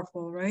more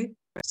powerful, right?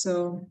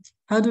 So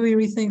how do we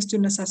rethink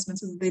student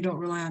assessments so that they don't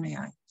rely on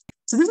AI?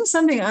 So this is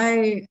something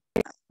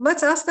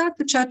let's ask that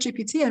to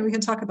ChatGPT and we can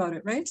talk about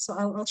it, right? So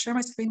I'll share my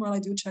screen while I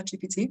do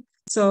ChatGPT.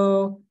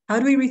 So how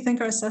do we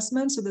rethink our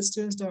assessment so that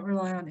students don't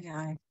rely on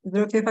AI? Is it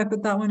okay if I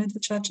put that one into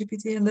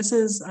ChatGPT? And this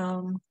is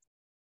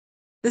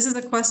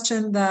a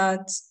question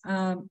that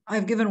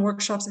I've given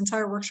workshops,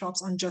 entire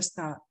workshops on just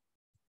that.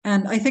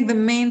 And I think the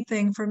main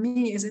thing for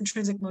me is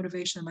intrinsic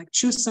motivation, like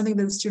choose something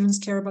that the students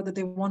care about, that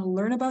they want to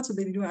learn about, so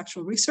they do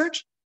actual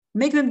research.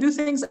 Make them do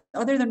things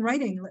other than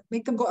writing,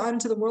 make them go out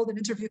into the world and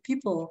interview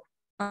people.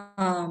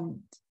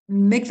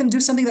 Make them do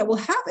something that will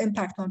have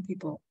impact on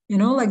people,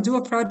 like do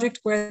a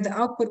project where the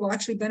output will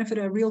actually benefit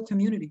a real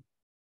community.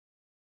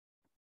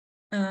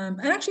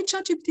 And actually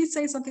ChatGPT is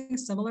saying something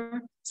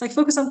similar. It's like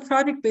focus on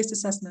project-based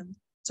assessment.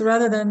 So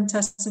rather than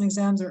tests and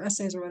exams or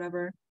essays or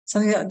whatever,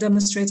 something that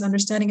demonstrates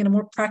understanding in a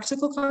more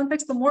practical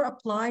context, the more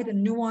applied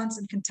and nuanced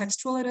and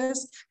contextual it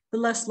is, the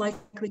less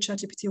likely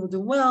ChatGPT will do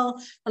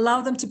well.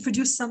 Allow them to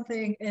produce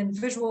something in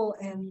visual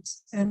and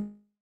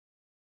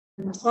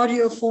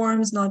audio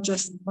forms, not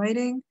just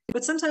writing.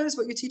 But sometimes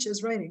what you teach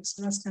is writing,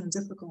 so that's kind of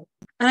difficult.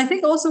 And I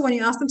think also when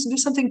you ask them to do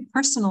something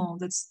personal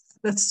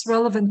that's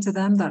relevant to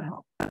them, that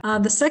helps.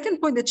 The second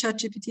point that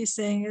ChatGPT is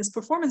saying is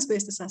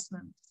performance-based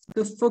assessment.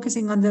 So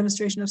focusing on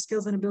demonstration of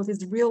skills and abilities,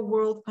 the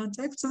real-world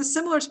context. So it's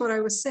similar to what I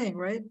was saying,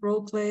 right?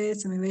 Role play,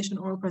 simulation,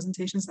 oral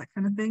presentations, that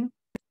kind of thing.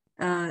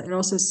 It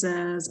also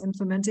says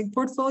implementing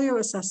portfolio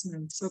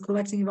assessment. So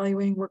collecting,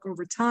 evaluating work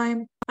over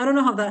time. I don't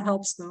know how that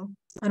helps though.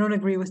 I don't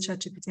agree with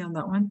ChatGPT on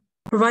that one.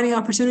 Providing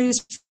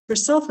opportunities for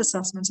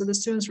self-assessment so the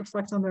students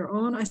reflect on their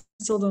own. I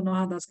still don't know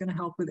how that's going to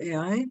help with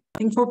AI.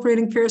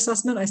 Incorporating peer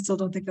assessment, I still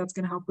don't think that's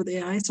going to help with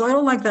AI. So I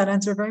don't like that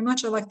answer very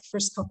much. I like the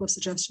first couple of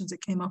suggestions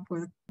it came up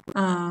with.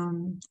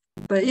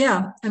 But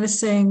yeah, and it's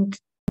saying,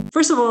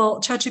 first of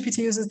all, ChatGPT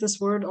uses this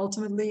word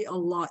ultimately a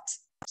lot.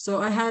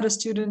 So I had a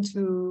student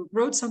who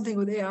wrote something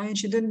with AI and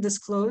she didn't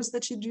disclose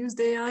that she'd used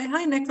AI.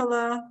 Hi,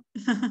 Nicola.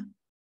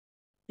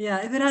 Yeah,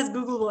 if it has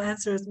Googleable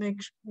answers,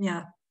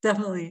 yeah,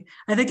 definitely.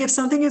 I think if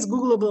something is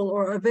Googleable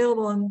or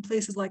available in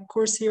places like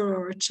Course Hero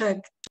or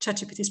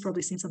ChatGPT's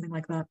probably seen something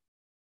like that.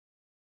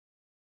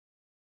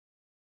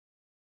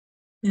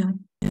 Yeah.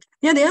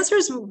 Yeah, the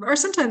answers are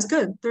sometimes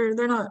good.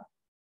 They're not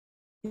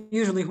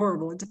usually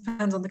horrible. It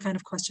depends on the kind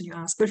of question you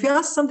ask. But if you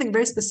ask something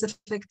very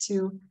specific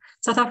to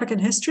South African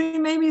history,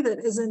 maybe that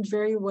isn't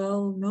very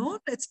well known,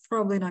 it's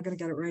probably not going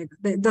to get it right.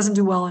 It doesn't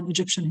do well in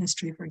Egyptian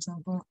history, for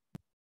example.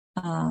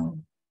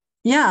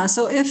 Yeah,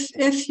 so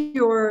if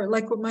you're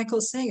like what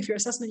Michael's saying, if your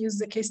assessment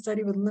uses a case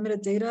study with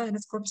limited data and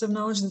its corpus of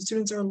knowledge, then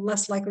students are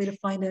less likely to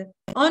find it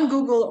on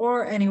Google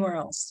or anywhere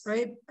else,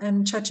 right?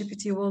 And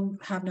ChatGPT will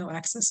have no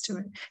access to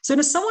it. So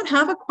does someone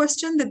have a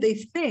question that they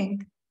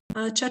think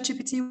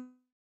ChatGPT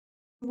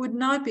would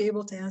not be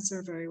able to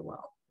answer very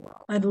well?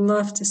 I'd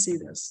love to see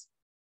this.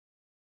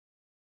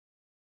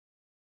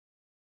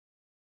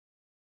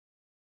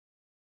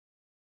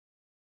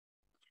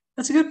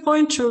 That's a good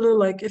point, Chulu.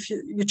 Like if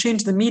you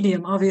change the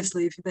medium,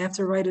 obviously, if they have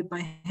to write it by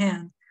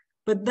hand,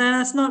 but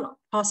that's not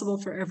possible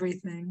for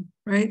everything,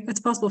 right? It's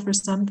possible for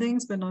some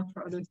things, but not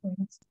for other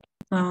things.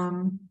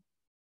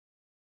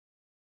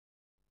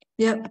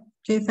 Yep.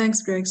 Okay,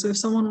 thanks, Greg. So if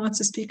someone wants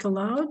to speak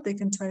aloud, they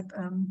can type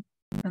and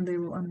they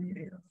will unmute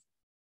you.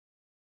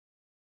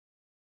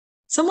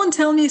 Someone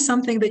tell me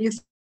something that you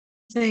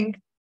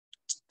think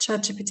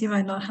ChatGPT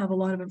might not have a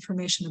lot of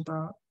information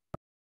about.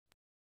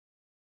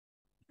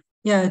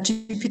 Yeah,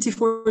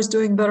 GPT-4 is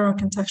doing better on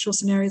contextual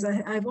scenarios.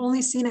 I've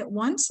only seen it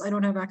once. I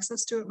don't have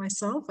access to it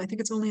myself. I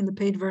think it's only in the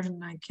paid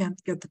version. I can't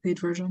get the paid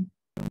version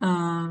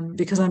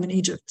because I'm in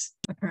Egypt,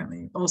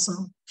 apparently, also.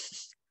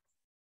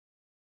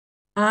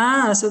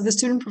 So the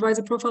student provides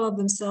a profile of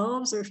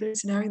themselves, or if they're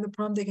scenarioing the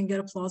prompt, they can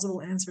get a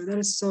plausible answer. That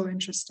is so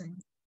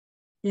interesting.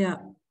 Yeah,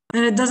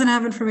 and it doesn't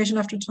have information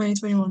after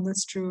 2021.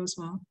 That's true as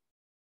well.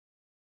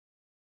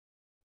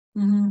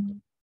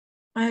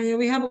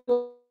 We have a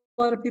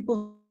lot of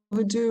people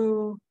who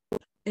do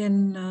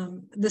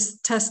in this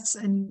tests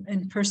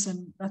in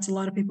person. That's a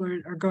lot of people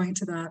are going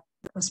to that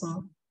as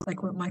well,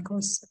 like what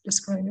Michael's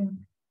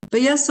describing.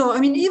 But yeah, so I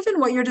mean, even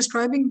what you're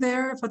describing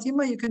there,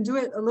 Fatima, you can do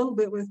it a little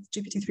bit with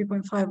GPT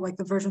 3.5, like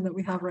the version that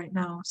we have right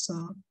now.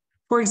 So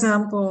for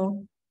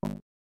example,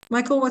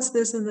 Michael, what's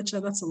this in the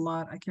chat? That's a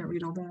lot. I can't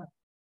read all that.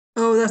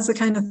 Oh, that's the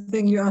kind of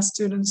thing you ask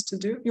students to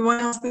do. You want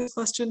to ask this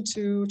question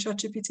to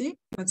ChatGPT?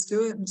 Let's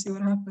do it and see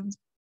what happens.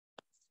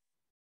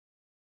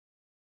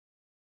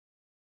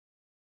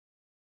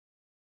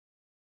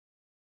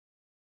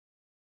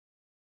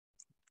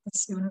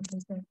 Let's see what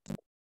happens there.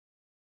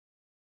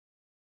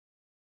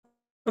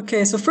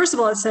 Okay, so first of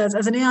all, it says,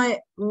 as an AI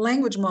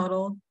language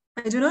model,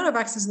 I do not have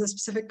access to the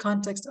specific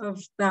context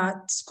of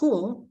that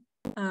school,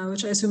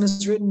 which I assume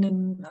is written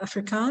in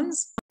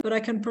Afrikaans, but I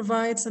can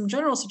provide some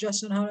general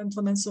suggestion on how to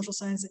implement social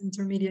science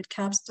intermediate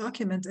CAPS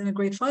document in a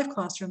grade 5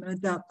 classroom and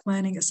adapt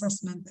planning,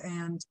 assessment,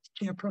 and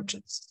teaching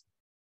approaches.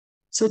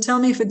 So tell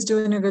me if it's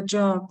doing a good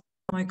job,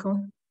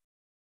 Michael.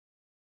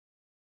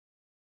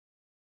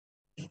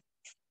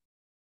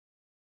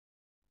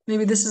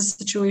 Maybe this is a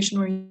situation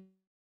where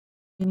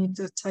need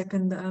to type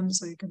in the M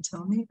so you can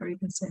tell me, or you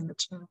can say in the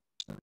chat.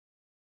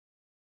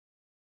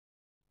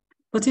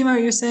 Fatima, are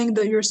you saying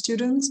that your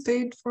students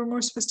paid for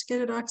more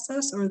sophisticated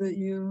access, or that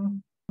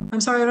you... I'm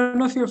sorry, I don't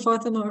know if you're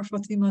Fatima or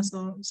Fatima,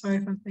 so sorry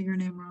if I'm saying your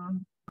name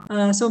wrong.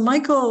 So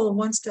Michael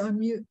wants to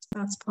unmute.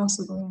 That's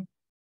possible.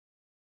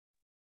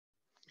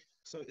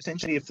 So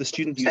essentially, if the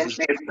student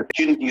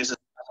uses,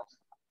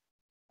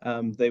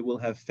 they will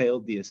have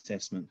failed the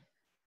assessment.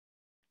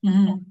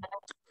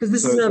 Because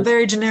this is a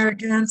very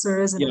generic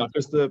answer, isn't it? Yeah,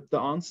 because the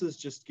answer is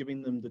just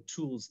giving them the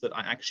tools that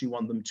I actually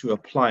want them to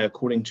apply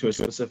according to a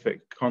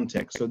specific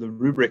context. So the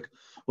rubric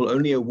will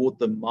only award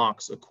them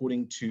marks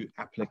according to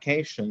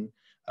application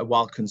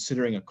while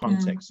considering a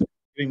context. So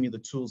giving me the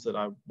tools that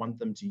I want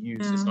them to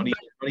use. It's not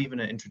even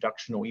an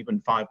introduction or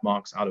even 5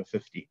 marks out of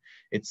 50.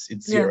 It's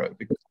 0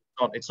 because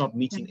it's not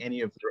meeting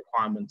any of the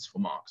requirements for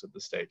marks at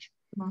this stage.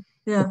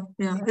 Yeah.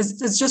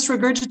 It's just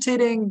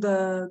regurgitating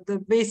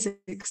the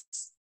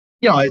basics.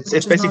 Yeah,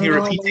 it's basically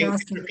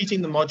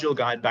repeating the module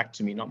guide back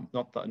to me, not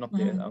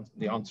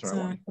the answer I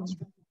want.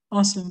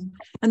 Awesome.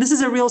 And this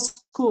is a real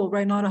school,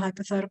 right? Not a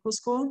hypothetical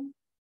school?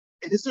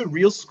 It is a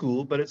real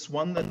school, but it's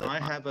one that I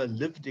have a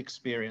lived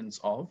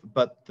experience of.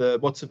 But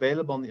what's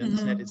available on the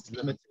internet is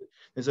limited.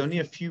 There's only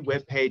a few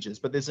web pages,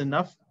 but there's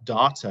enough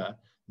data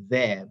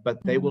there,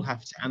 but they will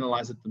have to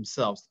analyze it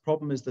themselves. The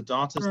problem is the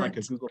data is like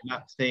a Google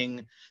Map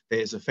thing.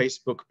 There's a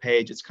Facebook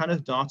page. It's kind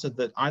of data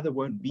that either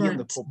won't be in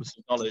the corpus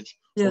of knowledge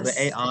or the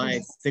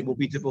AI thing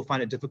will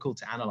find it difficult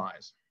to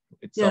analyze.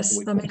 Yes,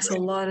 that makes a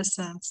lot of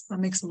sense. That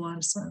makes a lot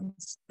of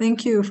sense.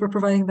 Thank you for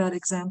providing that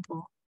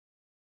example.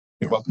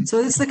 You're welcome. So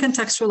it's the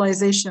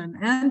contextualization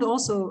and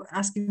also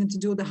asking them to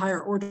do the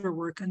higher order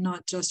work and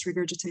not just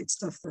regurgitate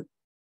stuff that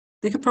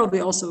they could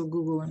probably also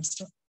Google and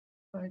stuff.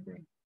 I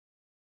agree.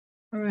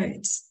 All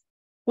right.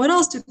 What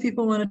else do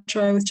people want to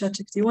try with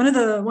ChatGPT? One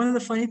of the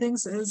funny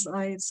things is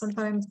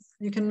sometimes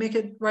you can make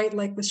it write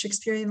like the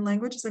Shakespearean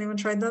language. Has anyone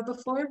tried that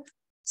before?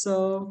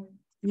 So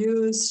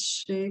use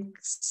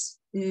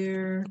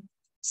Shakespeare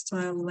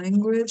style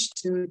language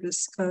to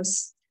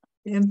discuss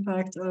the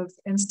impact of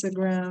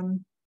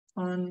Instagram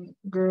on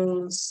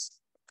girls'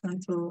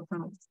 mental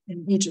health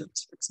in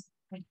Egypt, for example.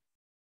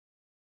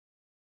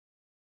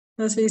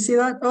 So you see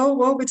that? Oh,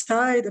 woe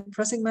betide, a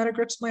pressing matter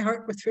grips my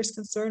heart with fierce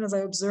concern as I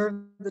observe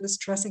the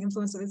distressing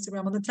influence of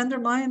Instagram on the tender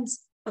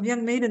minds of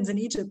young maidens in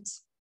Egypt.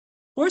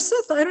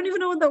 Forsooth, I don't even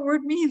know what that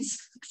word means.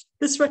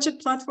 This wretched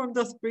platform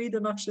doth breed the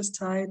noxious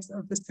tides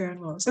of despair and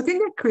woe. So it can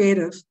get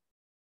creative.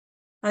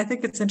 I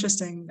think it's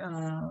interesting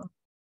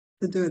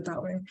to do it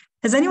that way.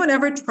 Has anyone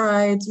ever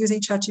tried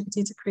using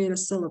ChatGPT to create a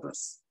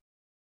syllabus?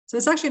 So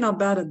it's actually not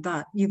bad at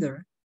that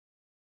either.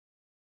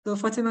 So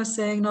Fatima is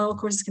saying, not all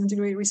courses can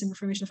integrate recent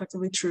information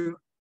effectively. True.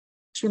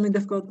 Extremely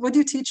difficult. What do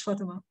you teach,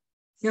 Fatima?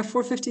 You have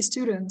 450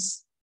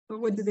 students, but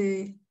what do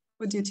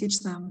you teach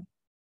them?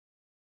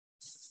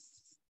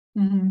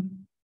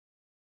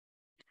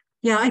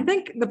 Yeah, I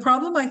think the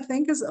problem,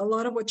 is a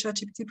lot of what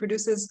ChatGPT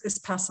produces is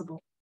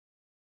passable.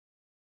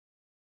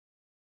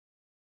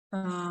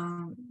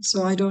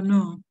 So I don't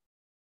know.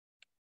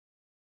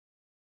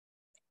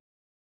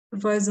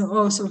 So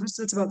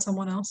it's about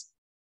someone else.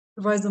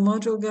 Revise the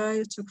module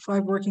guide. It took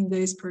 5 working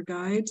days per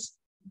guide.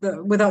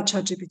 Without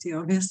ChatGPT,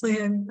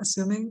 obviously, I'm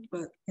assuming,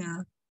 but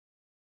yeah.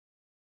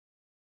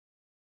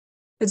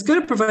 It's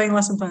good at providing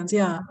lesson plans.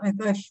 Yeah,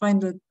 I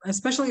find it,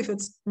 especially if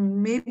it's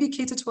maybe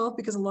K-12,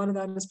 because a lot of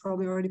that is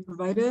probably already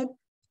provided.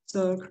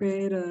 So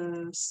create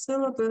a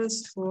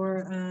syllabus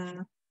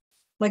for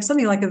like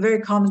something like a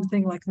very common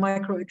thing like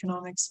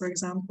microeconomics, for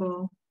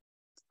example,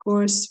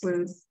 course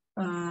with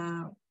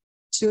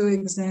 2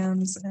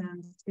 exams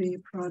and 3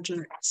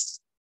 projects,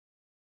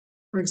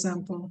 for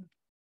example.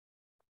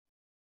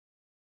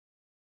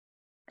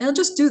 And I'll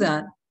just do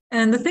that.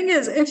 And the thing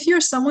is, if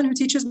you're someone who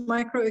teaches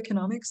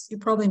microeconomics, you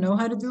probably know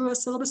how to do a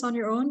syllabus on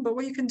your own. But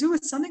what you can do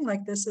with something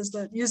like this is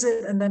that use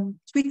it and then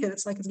tweak it.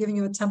 It's like it's giving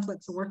you a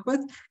template to work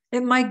with.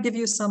 It might give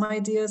you some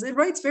ideas. It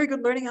writes very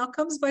good learning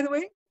outcomes, by the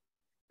way.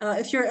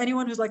 If you're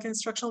anyone who's like an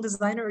instructional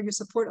designer or you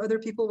support other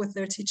people with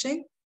their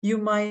teaching, you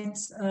might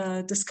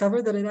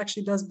discover that it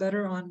actually does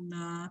better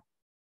on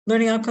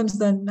learning outcomes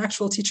than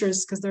actual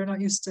teachers because they're not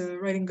used to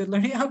writing good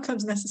learning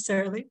outcomes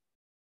necessarily.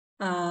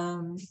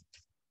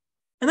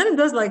 And then it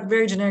does like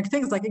very generic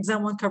things like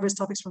exam 1 covers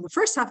topics from the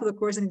first half of the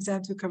course and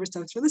exam 2 covers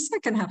topics from the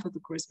second half of the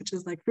course, which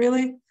is like,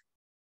 really?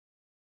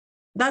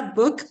 That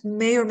book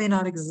may or may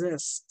not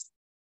exist.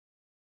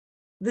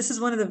 This is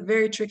one of the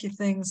very tricky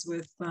things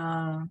with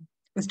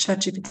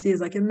ChatGPT is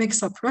like it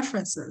makes up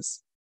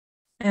references.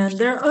 And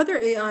there are other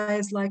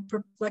AIs like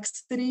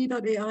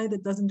Perplexity.ai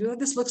that doesn't do it.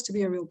 This looks to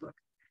be a real book.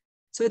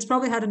 So it's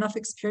probably had enough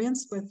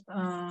experience with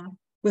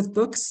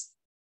books.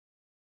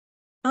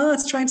 Oh,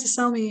 it's trying to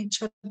sell me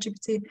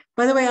ChatGPT.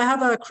 By the way, I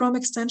have a Chrome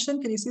extension.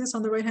 Can you see this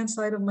on the right-hand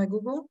side of my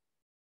Google?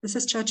 This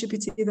is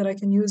ChatGPT that I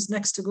can use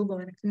next to Google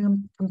and I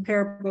can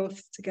compare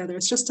both together.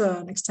 It's just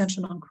an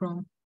extension on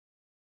Chrome.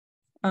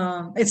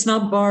 It's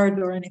not Bard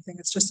or anything.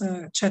 It's just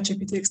a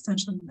ChatGPT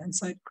extension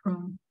inside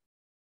Chrome.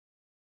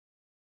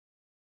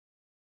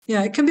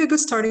 Yeah, it can be a good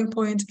starting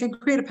point. It can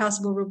create a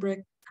passable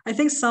rubric. I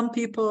think some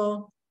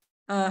people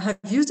have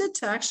used it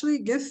to actually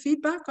give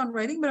feedback on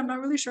writing, but I'm not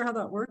really sure how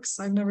that works.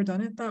 I've never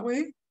done it that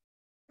way.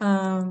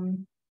 I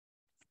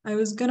want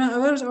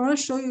to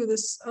show you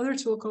this other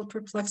tool called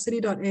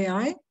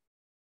perplexity.ai,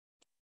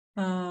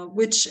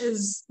 which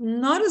is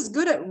not as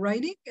good at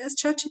writing as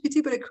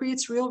ChatGPT, but it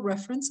creates real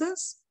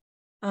references.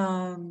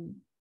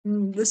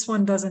 This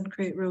one doesn't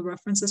create real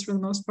references for the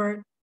most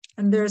part.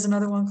 And there's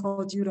another one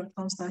called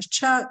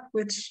u.com/chat,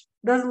 which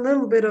does a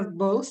little bit of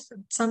both. It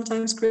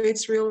sometimes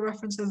creates real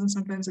references and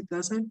sometimes it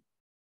doesn't.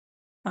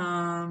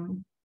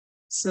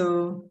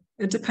 So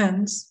it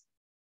depends.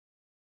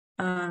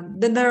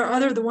 Then there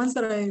are the ones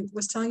that I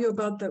was telling you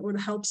about that would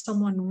help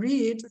someone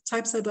read.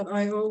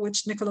 Typeset.io,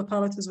 which Nicola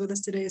Pallet, who's with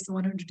us today, is the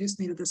one who introduced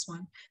me to this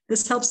one.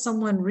 This helps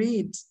someone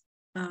read.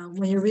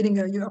 When you're reading,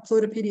 you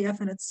upload a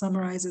PDF and it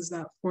summarizes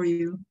that for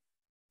you,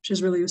 which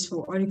is really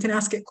useful. Or you can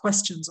ask it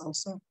questions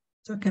also.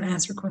 So it can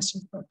answer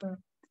questions about that.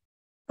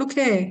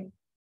 Okay.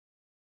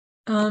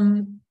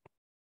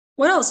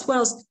 What else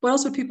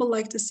would people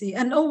like to see?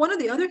 And one of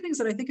the other things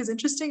that I think is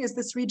interesting is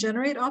this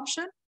regenerate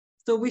option.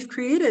 So we've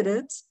created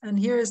it, and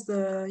here's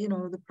the,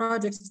 the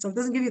projects and stuff. It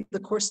doesn't give you the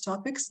course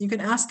topics. You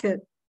can ask it,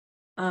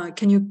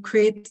 can you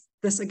create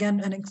this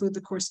again and include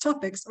the course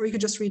topics? Or you can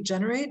just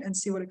regenerate and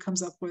see what it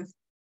comes up with.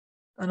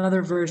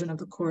 Another version of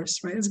the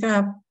course, right? It's gonna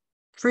have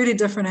pretty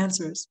different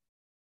answers.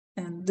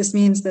 And this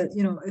means that,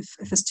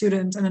 if a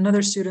student and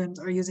another student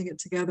are using it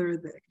together,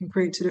 they can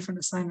create two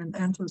different assignment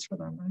answers for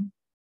them, right?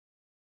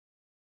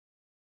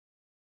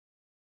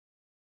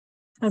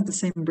 Has the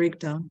same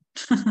breakdown.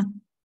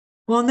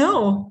 Well,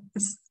 no,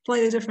 it's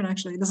slightly different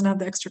actually. It doesn't have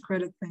the extra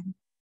credit thing.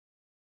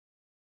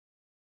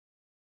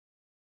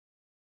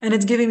 And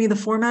it's giving me the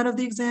format of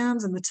the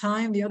exams and the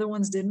time. The other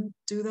ones didn't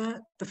do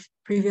that. The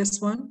previous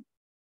one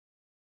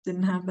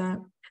didn't have that.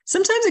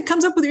 Sometimes it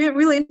comes up with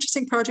really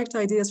interesting project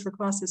ideas for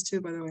classes too,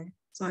 by the way.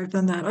 So I've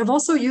done that. I've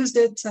also used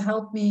it to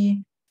help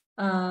me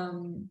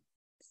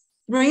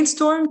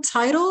brainstorm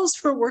titles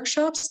for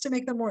workshops to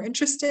make them more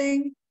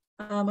interesting.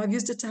 I've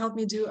used it to help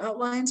me do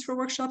outlines for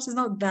workshops. It's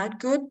not that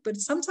good, but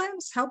it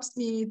sometimes helps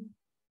me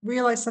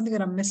realize something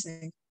that I'm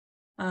missing.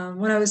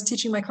 When I was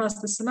teaching my class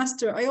this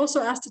semester, I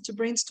also asked it to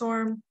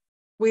brainstorm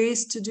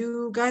ways to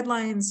do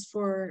guidelines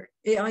for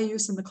AI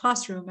use in the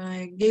classroom. And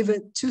I gave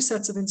it 2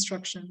 sets of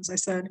instructions. I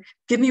said,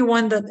 give me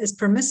one that is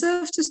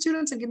permissive to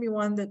students and give me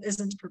one that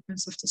isn't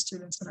permissive to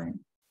students. And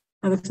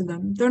I looked at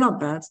them. They're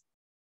not bad.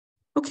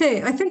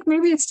 Okay, I think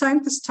maybe it's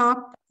time to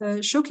stop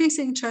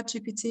showcasing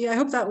ChatGPT. I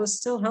hope that was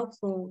still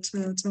helpful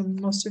to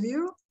most of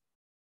you.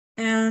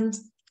 And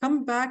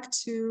come back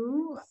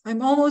to,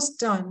 I'm almost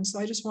done. So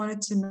I just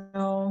wanted to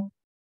know,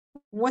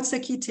 what's the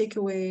key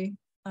takeaway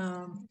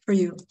for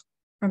you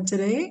from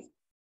today?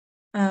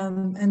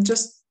 And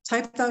just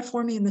type that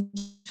for me in the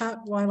chat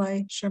while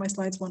I share my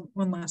slides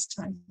one last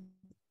time.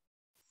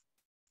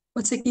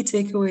 What's the key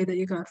takeaway that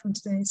you got from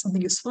today?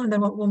 Something useful, and then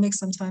we'll make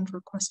some time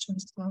for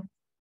questions as well.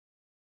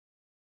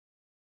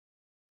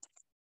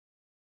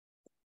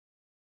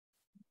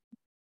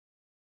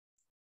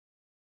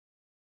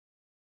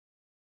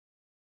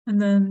 And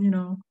then,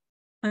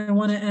 I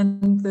want to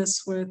end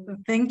this with a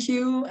thank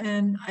you.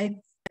 And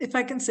if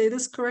I can say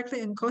this correctly,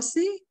 in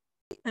Kosi,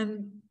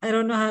 and I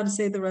don't know how to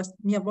say the rest.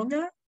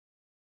 Miyabonga?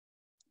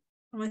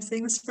 Am I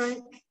saying this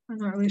right? I'm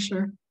not really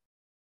sure.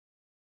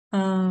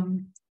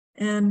 And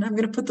I'm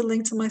going to put the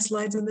link to my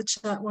slides in the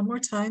chat one more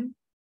time.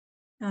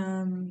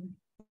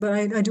 But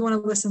I do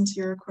want to listen to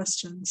your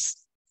questions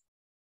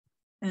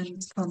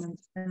and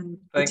comments and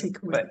the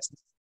takeaways.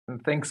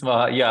 Thanks,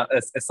 Maha. Yeah,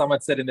 as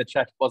someone said in the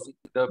chat,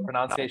 the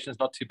pronunciation is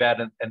not too bad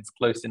and it's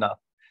close enough.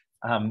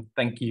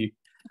 Thank you.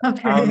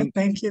 Okay,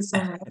 thank you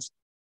so much.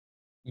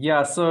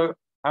 Yeah, so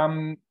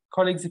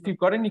colleagues, if you've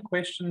got any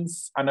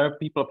questions, I know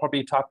people are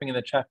probably typing in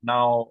the chat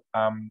now,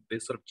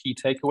 there's sort of key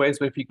takeaways,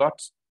 but if you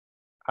got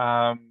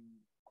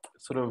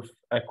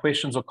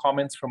questions or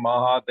comments from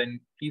Maha, then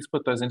please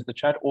put those into the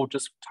chat or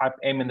just type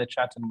M in the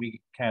chat and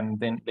we can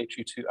then let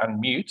you to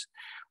unmute.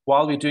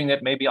 While we're doing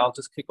that, maybe I'll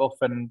just kick off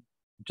and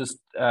just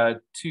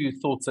 2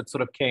 thoughts that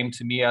sort of came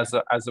to me as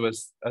I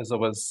was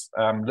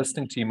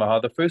listening to you, Maha.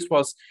 The first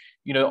was,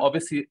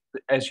 obviously,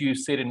 as you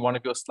said in one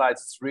of your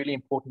slides, it's really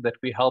important that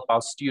we help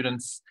our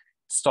students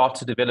start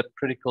to develop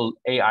critical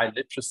AI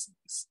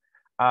literacies.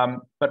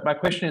 But my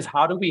question is,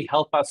 how do we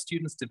help our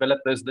students develop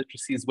those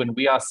literacies when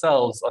we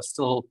ourselves are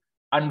still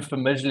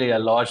unfamiliar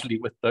largely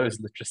with those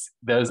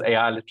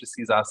AI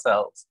literacies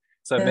ourselves?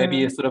 So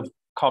maybe a sort of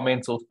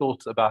comment or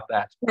thought about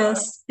that.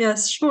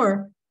 Yes,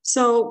 sure.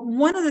 So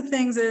one of the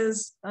things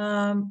is,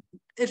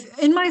 if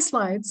in my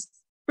slides,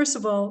 first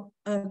of all,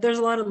 there's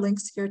a lot of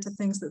links here to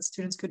things that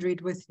students could read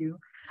with you.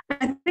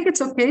 I think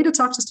it's okay to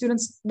talk to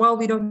students while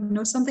we don't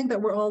know something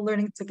that we're all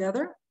learning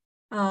together.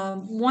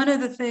 One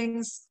of the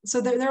things,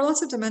 so there are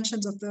lots of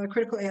dimensions of the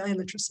critical AI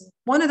literacy.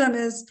 One of them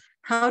is,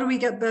 how do we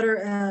get better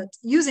at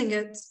using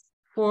it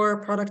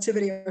for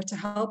productivity or to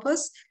help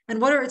us? And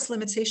what are its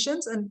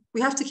limitations? And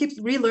we have to keep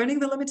relearning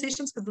the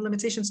limitations because the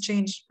limitations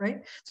change,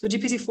 right? So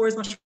GPT-4 is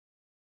much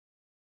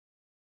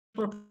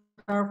more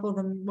powerful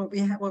than what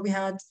we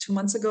had 2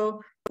 months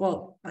ago.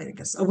 Well, I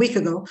guess a week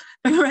ago,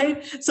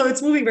 right? So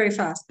it's moving very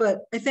fast.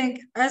 But I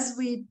think as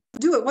we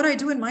do it, what I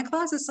do in my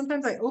class is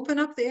sometimes I open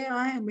up the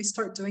AI and we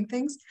start doing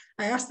things.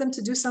 I ask them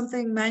to do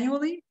something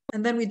manually,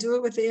 and then we do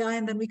it with the AI,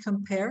 and then we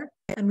compare,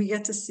 and we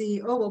get to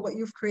see, oh, well, what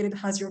you've created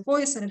has your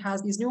voice and it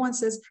has these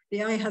nuances.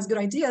 The AI has good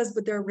ideas,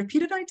 but they're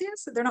repeated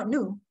ideas. They're not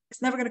new.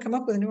 It's never going to come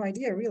up with a new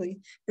idea, really.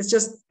 It's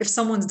just if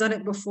someone's done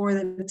it before,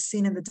 that it's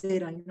seen in the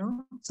data, you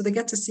know? So they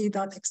get to see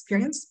that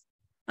experience.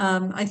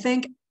 I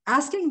think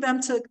asking them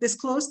to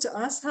disclose to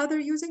us how they're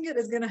using it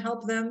is going to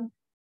help them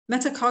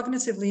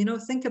metacognitively, you know,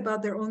 think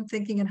about their own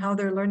thinking and how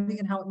they're learning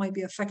and how it might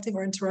be affecting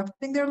or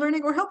interrupting their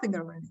learning or helping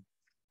their learning.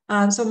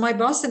 So my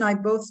boss and I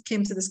both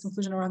came to this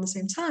conclusion around the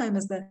same time,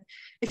 is that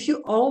if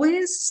you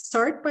always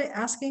start by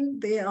asking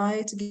the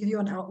AI to give you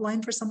an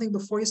outline for something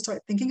before you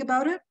start thinking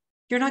about it,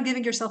 you're not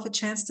giving yourself a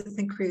chance to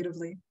think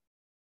creatively.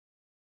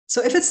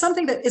 So if it's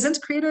something that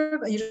isn't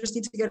creative and you just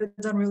need to get it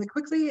done really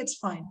quickly, it's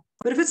fine.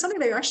 But if it's something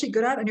that you're actually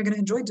good at and you're going to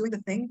enjoy doing the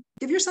thing,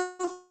 give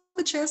yourself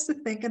a chance to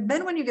think. And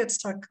then when you get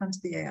stuck, come to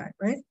the AI,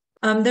 right?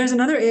 There's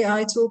another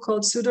AI tool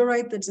called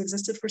Pseudowrite that's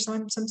existed for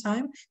some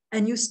time.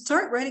 And you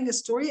start writing a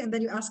story and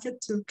then you ask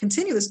it to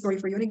continue the story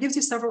for you. And it gives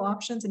you several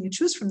options and you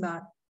choose from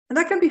that. And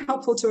that can be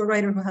helpful to a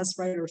writer who has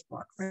writer's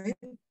block, right?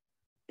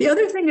 The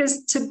other thing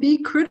is to be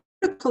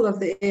critical of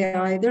the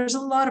AI. There's a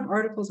lot of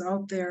articles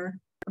out there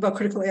about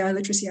critical AI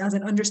literacy, as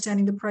in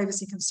understanding the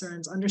privacy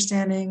concerns,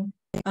 understanding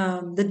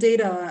the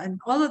data, and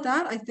all of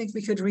that. I think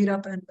we could read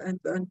up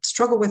and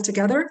struggle with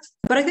together.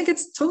 But I think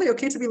it's totally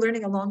okay to be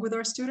learning along with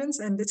our students,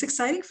 and it's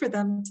exciting for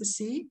them to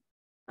see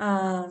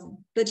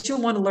that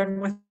you'll want to learn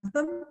with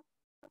them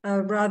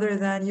rather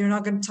than you're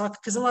not going to talk.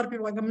 Because a lot of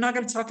people are like, I'm not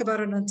going to talk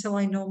about it until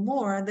I know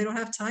more, and they don't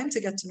have time to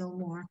get to know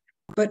more.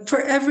 But for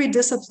every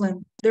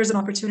discipline, there's an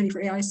opportunity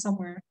for AI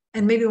somewhere.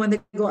 And maybe when they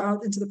go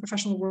out into the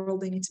professional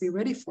world, they need to be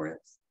ready for it.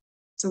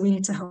 So we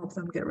need to help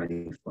them get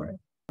ready for it.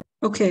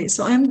 Okay,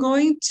 so I'm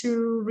going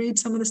to read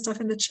some of the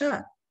stuff in the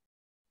chat.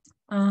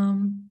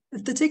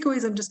 The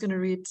takeaways I'm just going to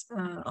read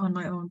on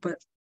my own, but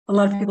a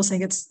lot of people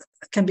saying it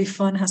can be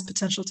fun, has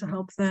potential to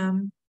help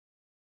them.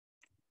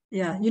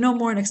 Yeah, you know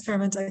more and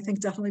experiment, I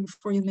think, definitely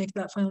before you make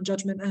that final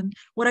judgment. And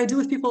what I do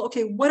with people,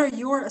 okay, what are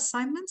your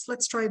assignments?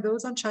 Let's try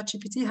those on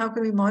ChatGPT. How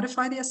can we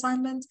modify the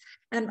assignment?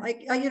 And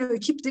I you know,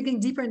 keep digging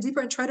deeper and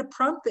deeper and try to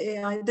prompt the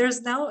AI.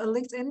 There's now a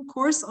LinkedIn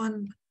course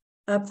on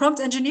prompt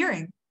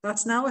engineering.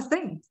 That's now a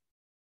thing.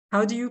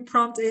 How do you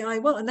prompt AI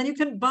well? And then you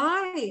can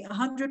buy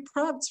 100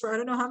 prompts for I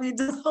don't know how many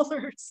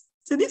dollars.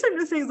 So these are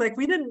new things, like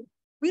we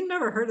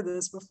never heard of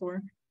this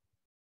before.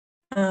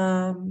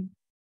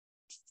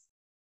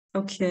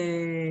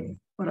 Okay,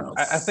 what else?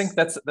 I think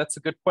that's a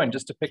good point.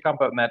 Just to pick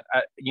up on that,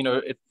 you know,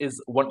 it is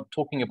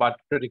talking about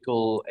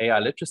critical AI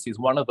literacies.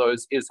 One of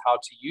those is how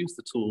to use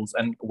the tools,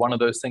 and one of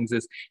those things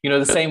is, you know,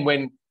 the same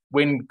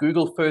when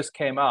Google first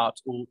came out,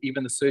 or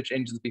even the search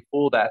engines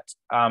before that,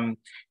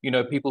 you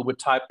know, people would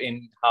type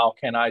in, how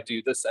can I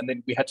do this? And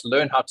then we had to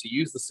learn how to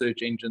use the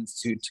search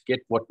engines to get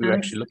what we were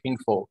actually looking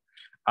for.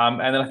 And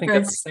then I think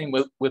that's the same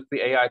with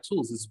the AI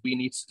tools, is we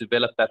need to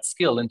develop that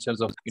skill in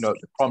terms of, you know,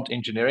 the prompt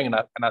engineering. And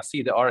I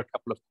see there are a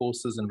couple of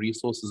courses and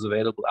resources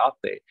available out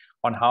there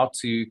on how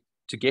to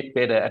get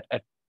better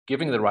at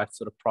giving the right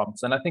sort of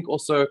prompts. And I think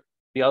also,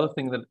 the other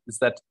thing is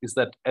that,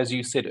 as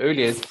you said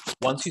earlier, is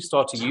once you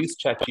start to use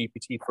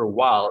ChatGPT for a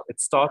while, it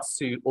starts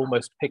to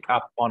almost pick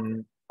up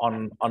on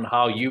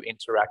how you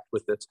interact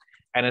with it,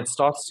 and it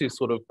starts to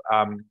sort of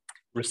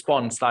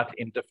respond slightly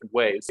in different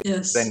ways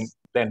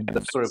than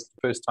the sort of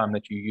first time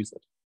that you use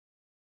it.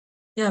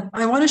 Yeah,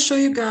 I want to show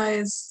you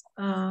guys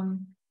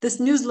this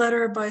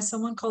newsletter by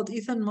someone called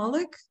Ethan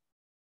Malik.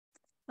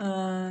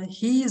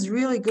 He is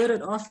really good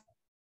at offering,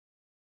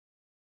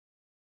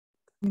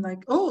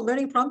 like, oh,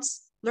 learning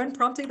prompts.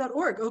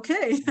 Learnprompting.org.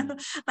 Okay,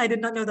 I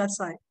did not know that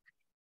site.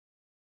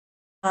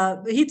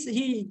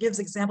 He gives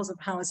examples of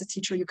how, as a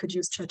teacher, you could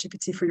use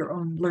ChatGPT for your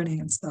own learning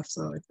and stuff.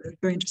 So it's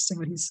very interesting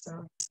what he's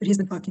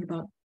been talking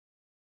about.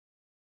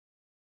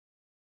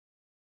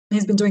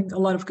 He's been doing a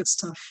lot of good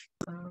stuff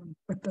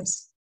with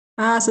this.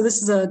 So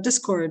this is a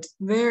Discord.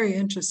 Very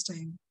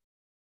interesting.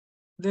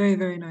 Very,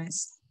 very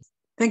nice.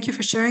 Thank you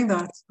for sharing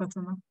that,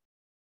 Fatima.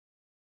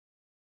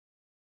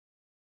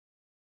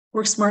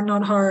 Work smart,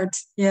 not hard.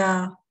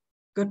 Yeah.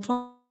 Good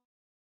point.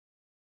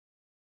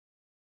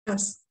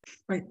 Yes,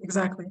 right,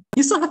 exactly.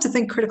 You still have to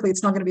think critically.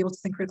 It's not going to be able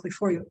to think critically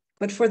for you.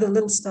 But for the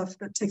little stuff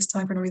that takes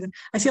time for no reason.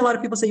 I see a lot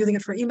of people say using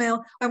it for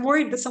email. I'm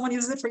worried that someone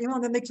uses it for email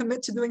and then they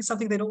commit to doing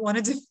something they don't want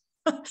to do.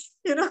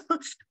 You know?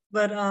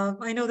 But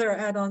I know there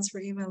are add-ons for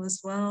email as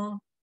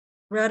well.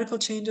 Radical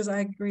changes,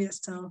 I agree,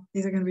 Estelle.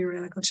 These are going to be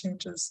radical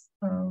changes.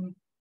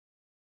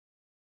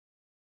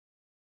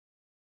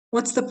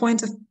 What's the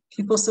point of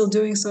people still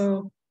doing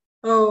so?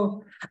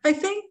 Oh, I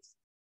think,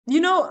 you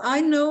know,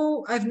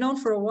 I've known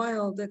for a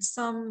while that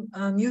some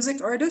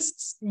music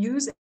artists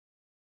use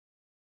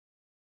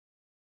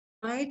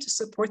to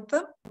support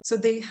them. So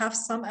they have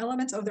some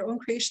elements of their own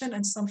creation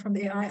and some from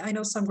the AI. I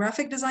know some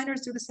graphic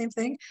designers do the same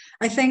thing.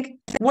 I think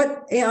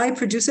what AI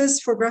produces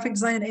for graphic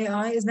design and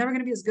AI is never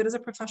going to be as good as a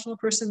professional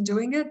person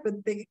doing it,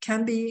 but they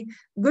can be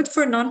good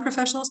for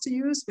non-professionals to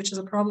use, which is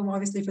a problem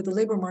obviously for the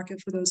labor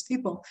market for those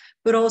people,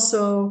 but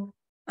also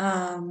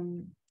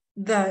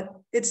that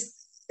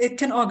it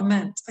can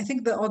augment. I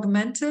think the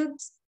augmented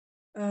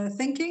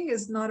thinking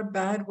is not a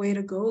bad way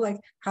to go. Like,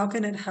 how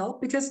can it help?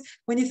 Because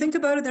when you think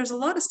about it, there's a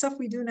lot of stuff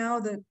we do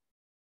now that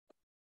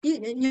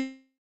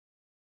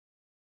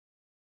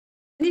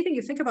anything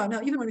you think about now,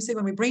 even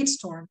when we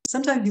brainstorm,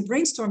 sometimes you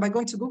brainstorm by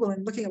going to Google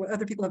and looking at what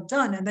other people have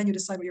done, and then you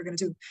decide what you're going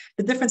to do.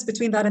 The difference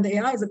between that and the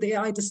AI is that the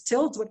AI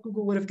distilled what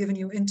Google would have given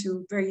you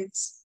into very,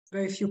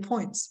 very few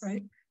points,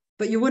 right?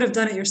 But you would have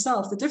done it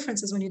yourself. The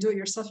difference is when you do it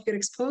yourself, you get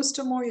exposed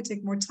to more, you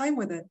take more time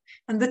with it.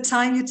 And the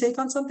time you take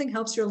on something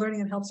helps your learning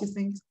and helps you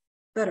think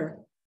better.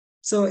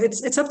 So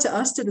it's up to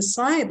us to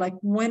decide, like,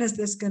 when is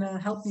this going to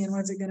help me and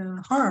when is it going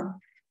to harm?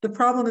 The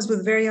problem is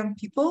with very young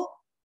people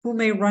who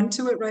may run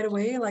to it right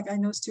away. Like, I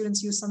know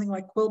students use something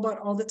like Quillbot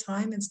all the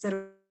time instead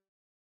of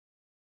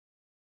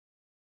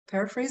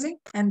paraphrasing,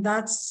 and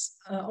that's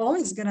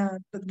always gonna,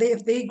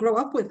 if they grow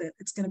up with it,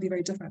 it's gonna be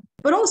very different.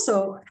 But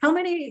also, how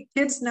many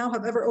kids now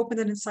have ever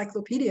opened an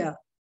encyclopedia?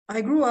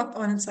 I grew up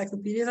on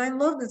encyclopedias. I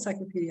loved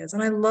encyclopedias,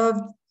 and I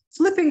loved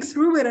flipping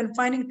through it and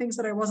finding things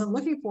that I wasn't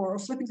looking for, or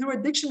flipping through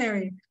a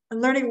dictionary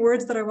and learning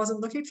words that I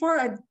wasn't looking for.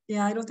 I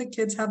don't think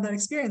kids have that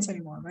experience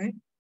anymore, right?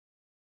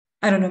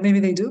 I don't know, maybe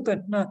they do,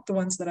 but not the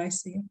ones that I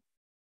see.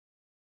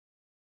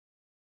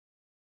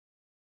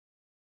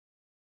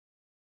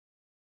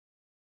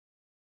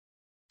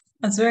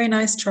 That's very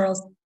nice,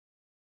 Charles.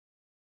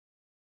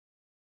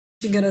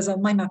 You get as a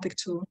mind mapping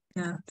tool,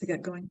 to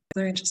get going.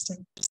 Very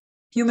interesting.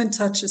 Human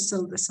touch is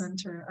still the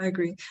center. I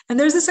agree. And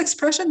there's this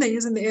expression they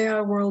use in the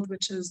AI world,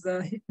 which is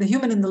the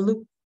human in the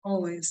loop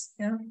always.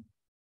 Yeah.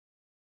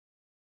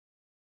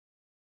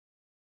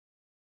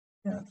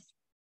 Yeah.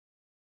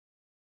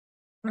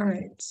 All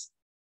right.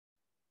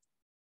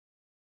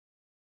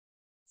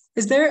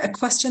 Is there a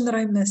question that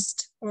I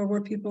missed, or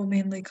were people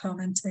mainly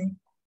commenting?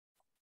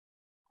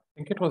 I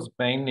think it was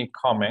mainly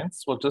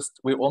comments.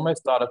 We're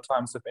almost out of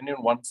time. So if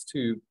anyone wants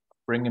to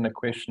bring in a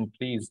question,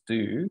 please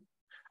do.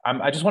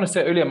 I just want to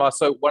say earlier, Mar,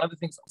 so one of the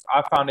things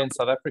I found in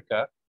South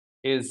Africa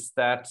is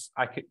that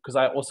because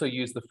I also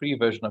use the free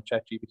version of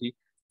ChatGPT,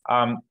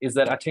 is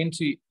that I tend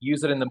to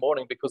use it in the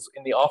morning, because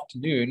in the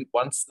afternoon,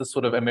 once the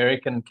sort of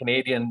American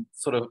Canadian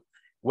sort of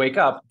wake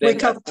up, then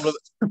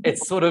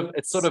it's sort of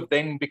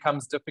then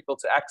becomes difficult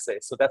to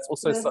access. So that's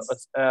also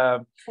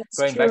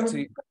going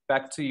true.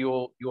 back to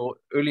your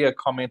earlier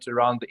comment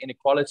around the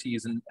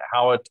inequalities and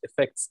how it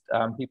affects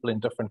people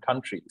in different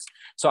countries.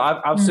 So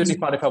I've certainly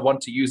found if I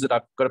want to use it,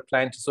 I've got a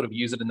plan to sort of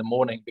use it in the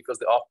morning, because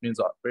the afternoons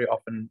very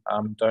often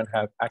don't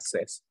have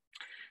access.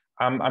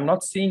 I'm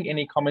not seeing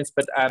any comments,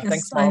 but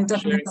thanks, Mark, for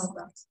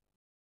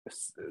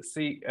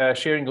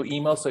sharing your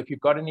email. So if you've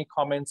got any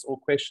comments or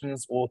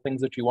questions or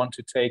things that you want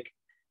to take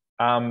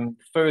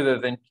further,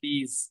 then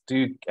please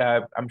do.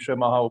 I'm sure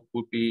Maha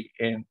would be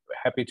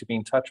happy to be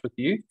in touch with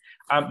you.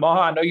 Maha,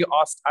 I know you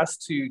asked us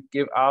to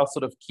give our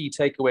sort of key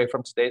takeaway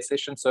from today's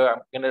session, so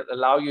I'm going to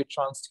allow you a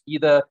chance to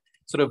either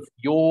sort of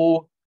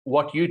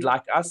what you'd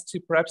like us to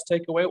perhaps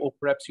take away, or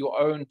perhaps your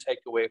own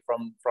takeaway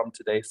from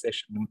today's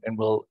session, and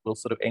we'll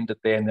sort of end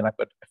it there, and then I've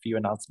got a few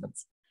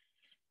announcements.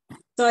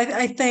 So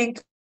I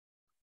think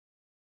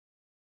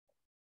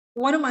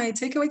one of my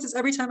takeaways is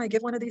every time I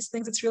give one of these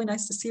things, it's really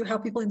nice to see how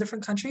people in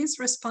different countries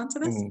respond to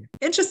this.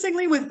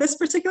 Interestingly, with this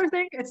particular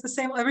thing, it's the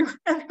same everywhere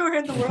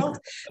in the world,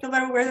 no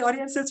matter where the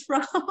audience is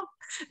from.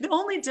 The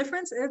only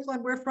difference is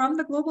when we're from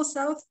the global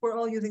south, we're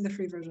all using the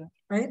free version,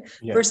 right?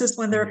 Yeah. Versus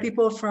when there are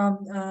people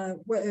from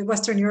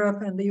Western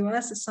Europe and the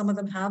US, some of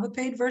them have a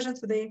paid version,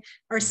 so they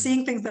are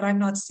seeing things that I'm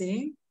not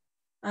seeing.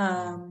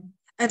 And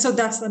so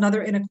that's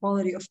another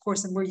inequality, of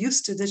course, and we're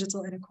used to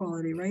digital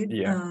inequality, right?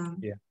 Yeah.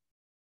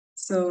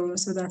 So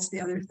that's the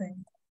other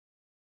thing.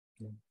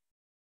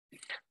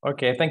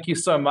 Okay, thank you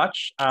so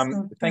much.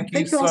 Thank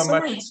you so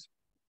much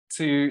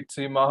to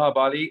Maha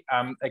Bali.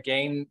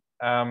 Again,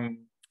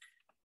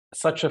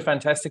 such a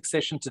fantastic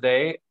session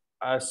today.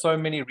 So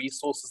many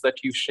resources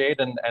that you've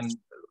shared and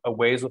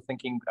ways of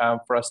thinking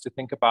for us to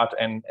think about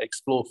and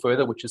explore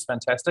further, which is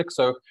fantastic.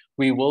 So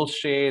we will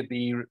share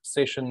the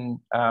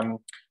session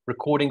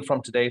recording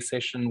from today's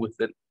session with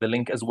the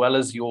link, as well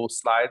as your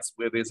slides,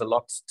 where there's a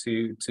lot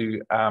to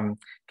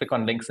click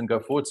on links and go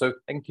forward. So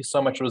thank you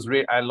so much. It was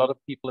really, a lot of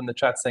people in the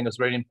chat saying it was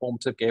very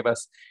informative, gave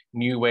us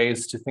new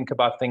ways to think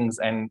about things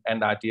and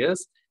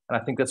ideas. And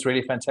I think that's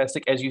really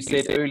fantastic. As you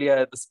said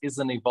earlier, this is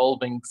an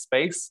evolving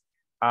space.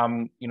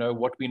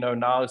 What we know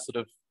now is sort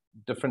of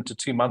different to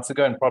 2 months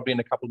ago, and probably in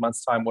a couple of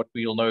months' time, what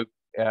we'll know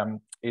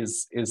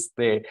is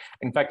there.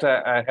 In fact,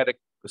 I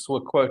saw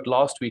a quote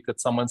last week that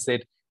someone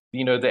said,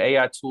 the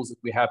AI tools that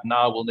we have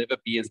now will never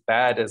be as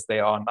bad as they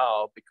are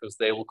now, because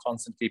they will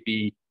constantly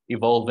be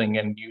evolving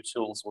and new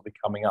tools will be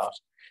coming out.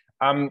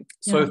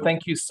 So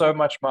thank you so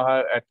much,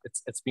 Maha.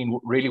 It's been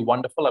really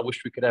wonderful. I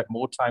wish we could have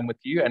more time with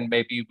you, and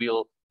maybe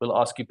we'll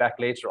ask you back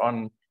later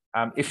on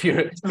if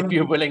you're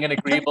willing and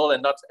agreeable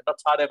and not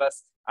tired of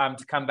us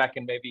to come back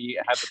and maybe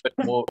have a bit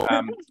more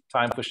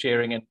time for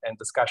sharing and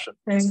discussion.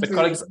 But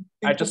colleagues,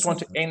 I just want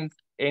to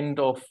end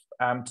off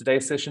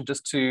today's session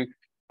just to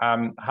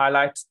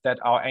highlight that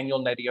our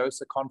annual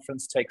NADEOSA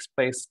conference takes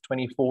place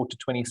 24 to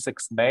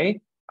 26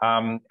 May.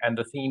 And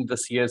the theme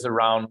this year is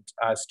around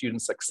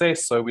student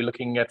success. So we're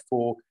looking at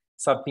 4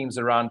 sub-themes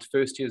around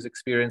first year's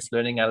experience,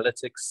 learning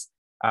analytics,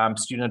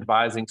 student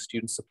advising,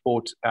 student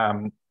support,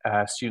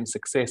 student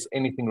success,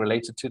 anything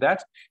related to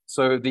that.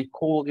 So the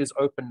call is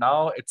open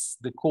now.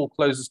 The call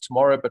closes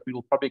tomorrow, but we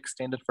will probably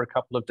extend it for a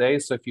couple of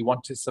days. So if you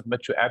want to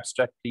submit your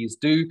abstract, please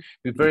do.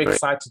 We're very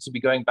excited to be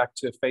going back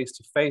to a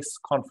face-to-face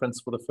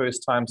conference for the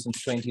first time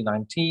since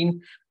 2019.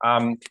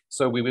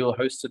 So we will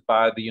host it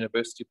by the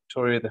University of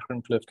Pretoria, the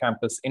Groenkloof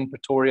campus in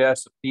Pretoria.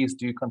 So please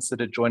do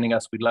consider joining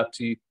us. We'd love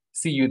to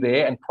see you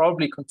there and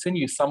probably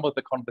continue some of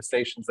the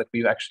conversations that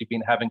we've actually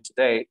been having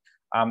today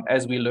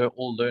as we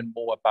all learn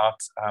more about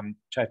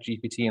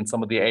ChatGPT and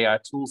some of the AI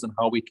tools and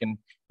how we can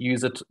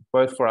use it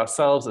both for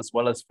ourselves as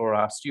well as for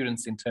our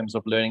students in terms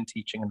of learning,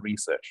 teaching, and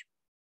research.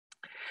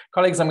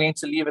 Colleagues, I'm going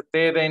to leave it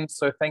there then.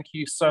 So thank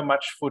you so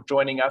much for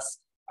joining us.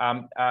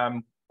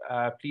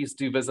 Please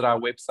do visit our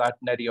website,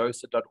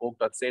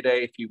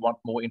 nadeosa.org.za, if you want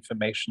more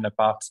information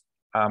about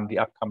the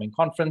upcoming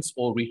conference,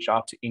 or reach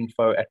out to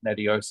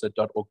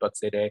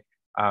info@nadeosa.org.za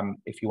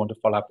if you want to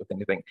follow up with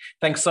anything.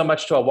 Thanks so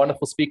much to our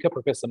wonderful speaker,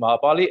 Professor Maha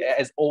Bali.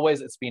 As always,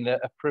 it's been a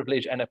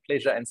privilege and a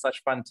pleasure and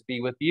such fun to be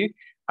with you.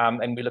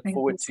 And we look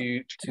forward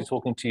to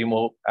talking to you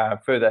more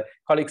further.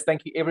 Colleagues,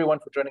 thank you everyone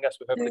for joining us.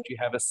 We hope that you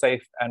have a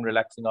safe and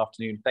relaxing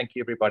afternoon. Thank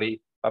you,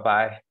 everybody.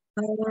 Bye-bye.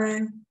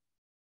 Bye-bye.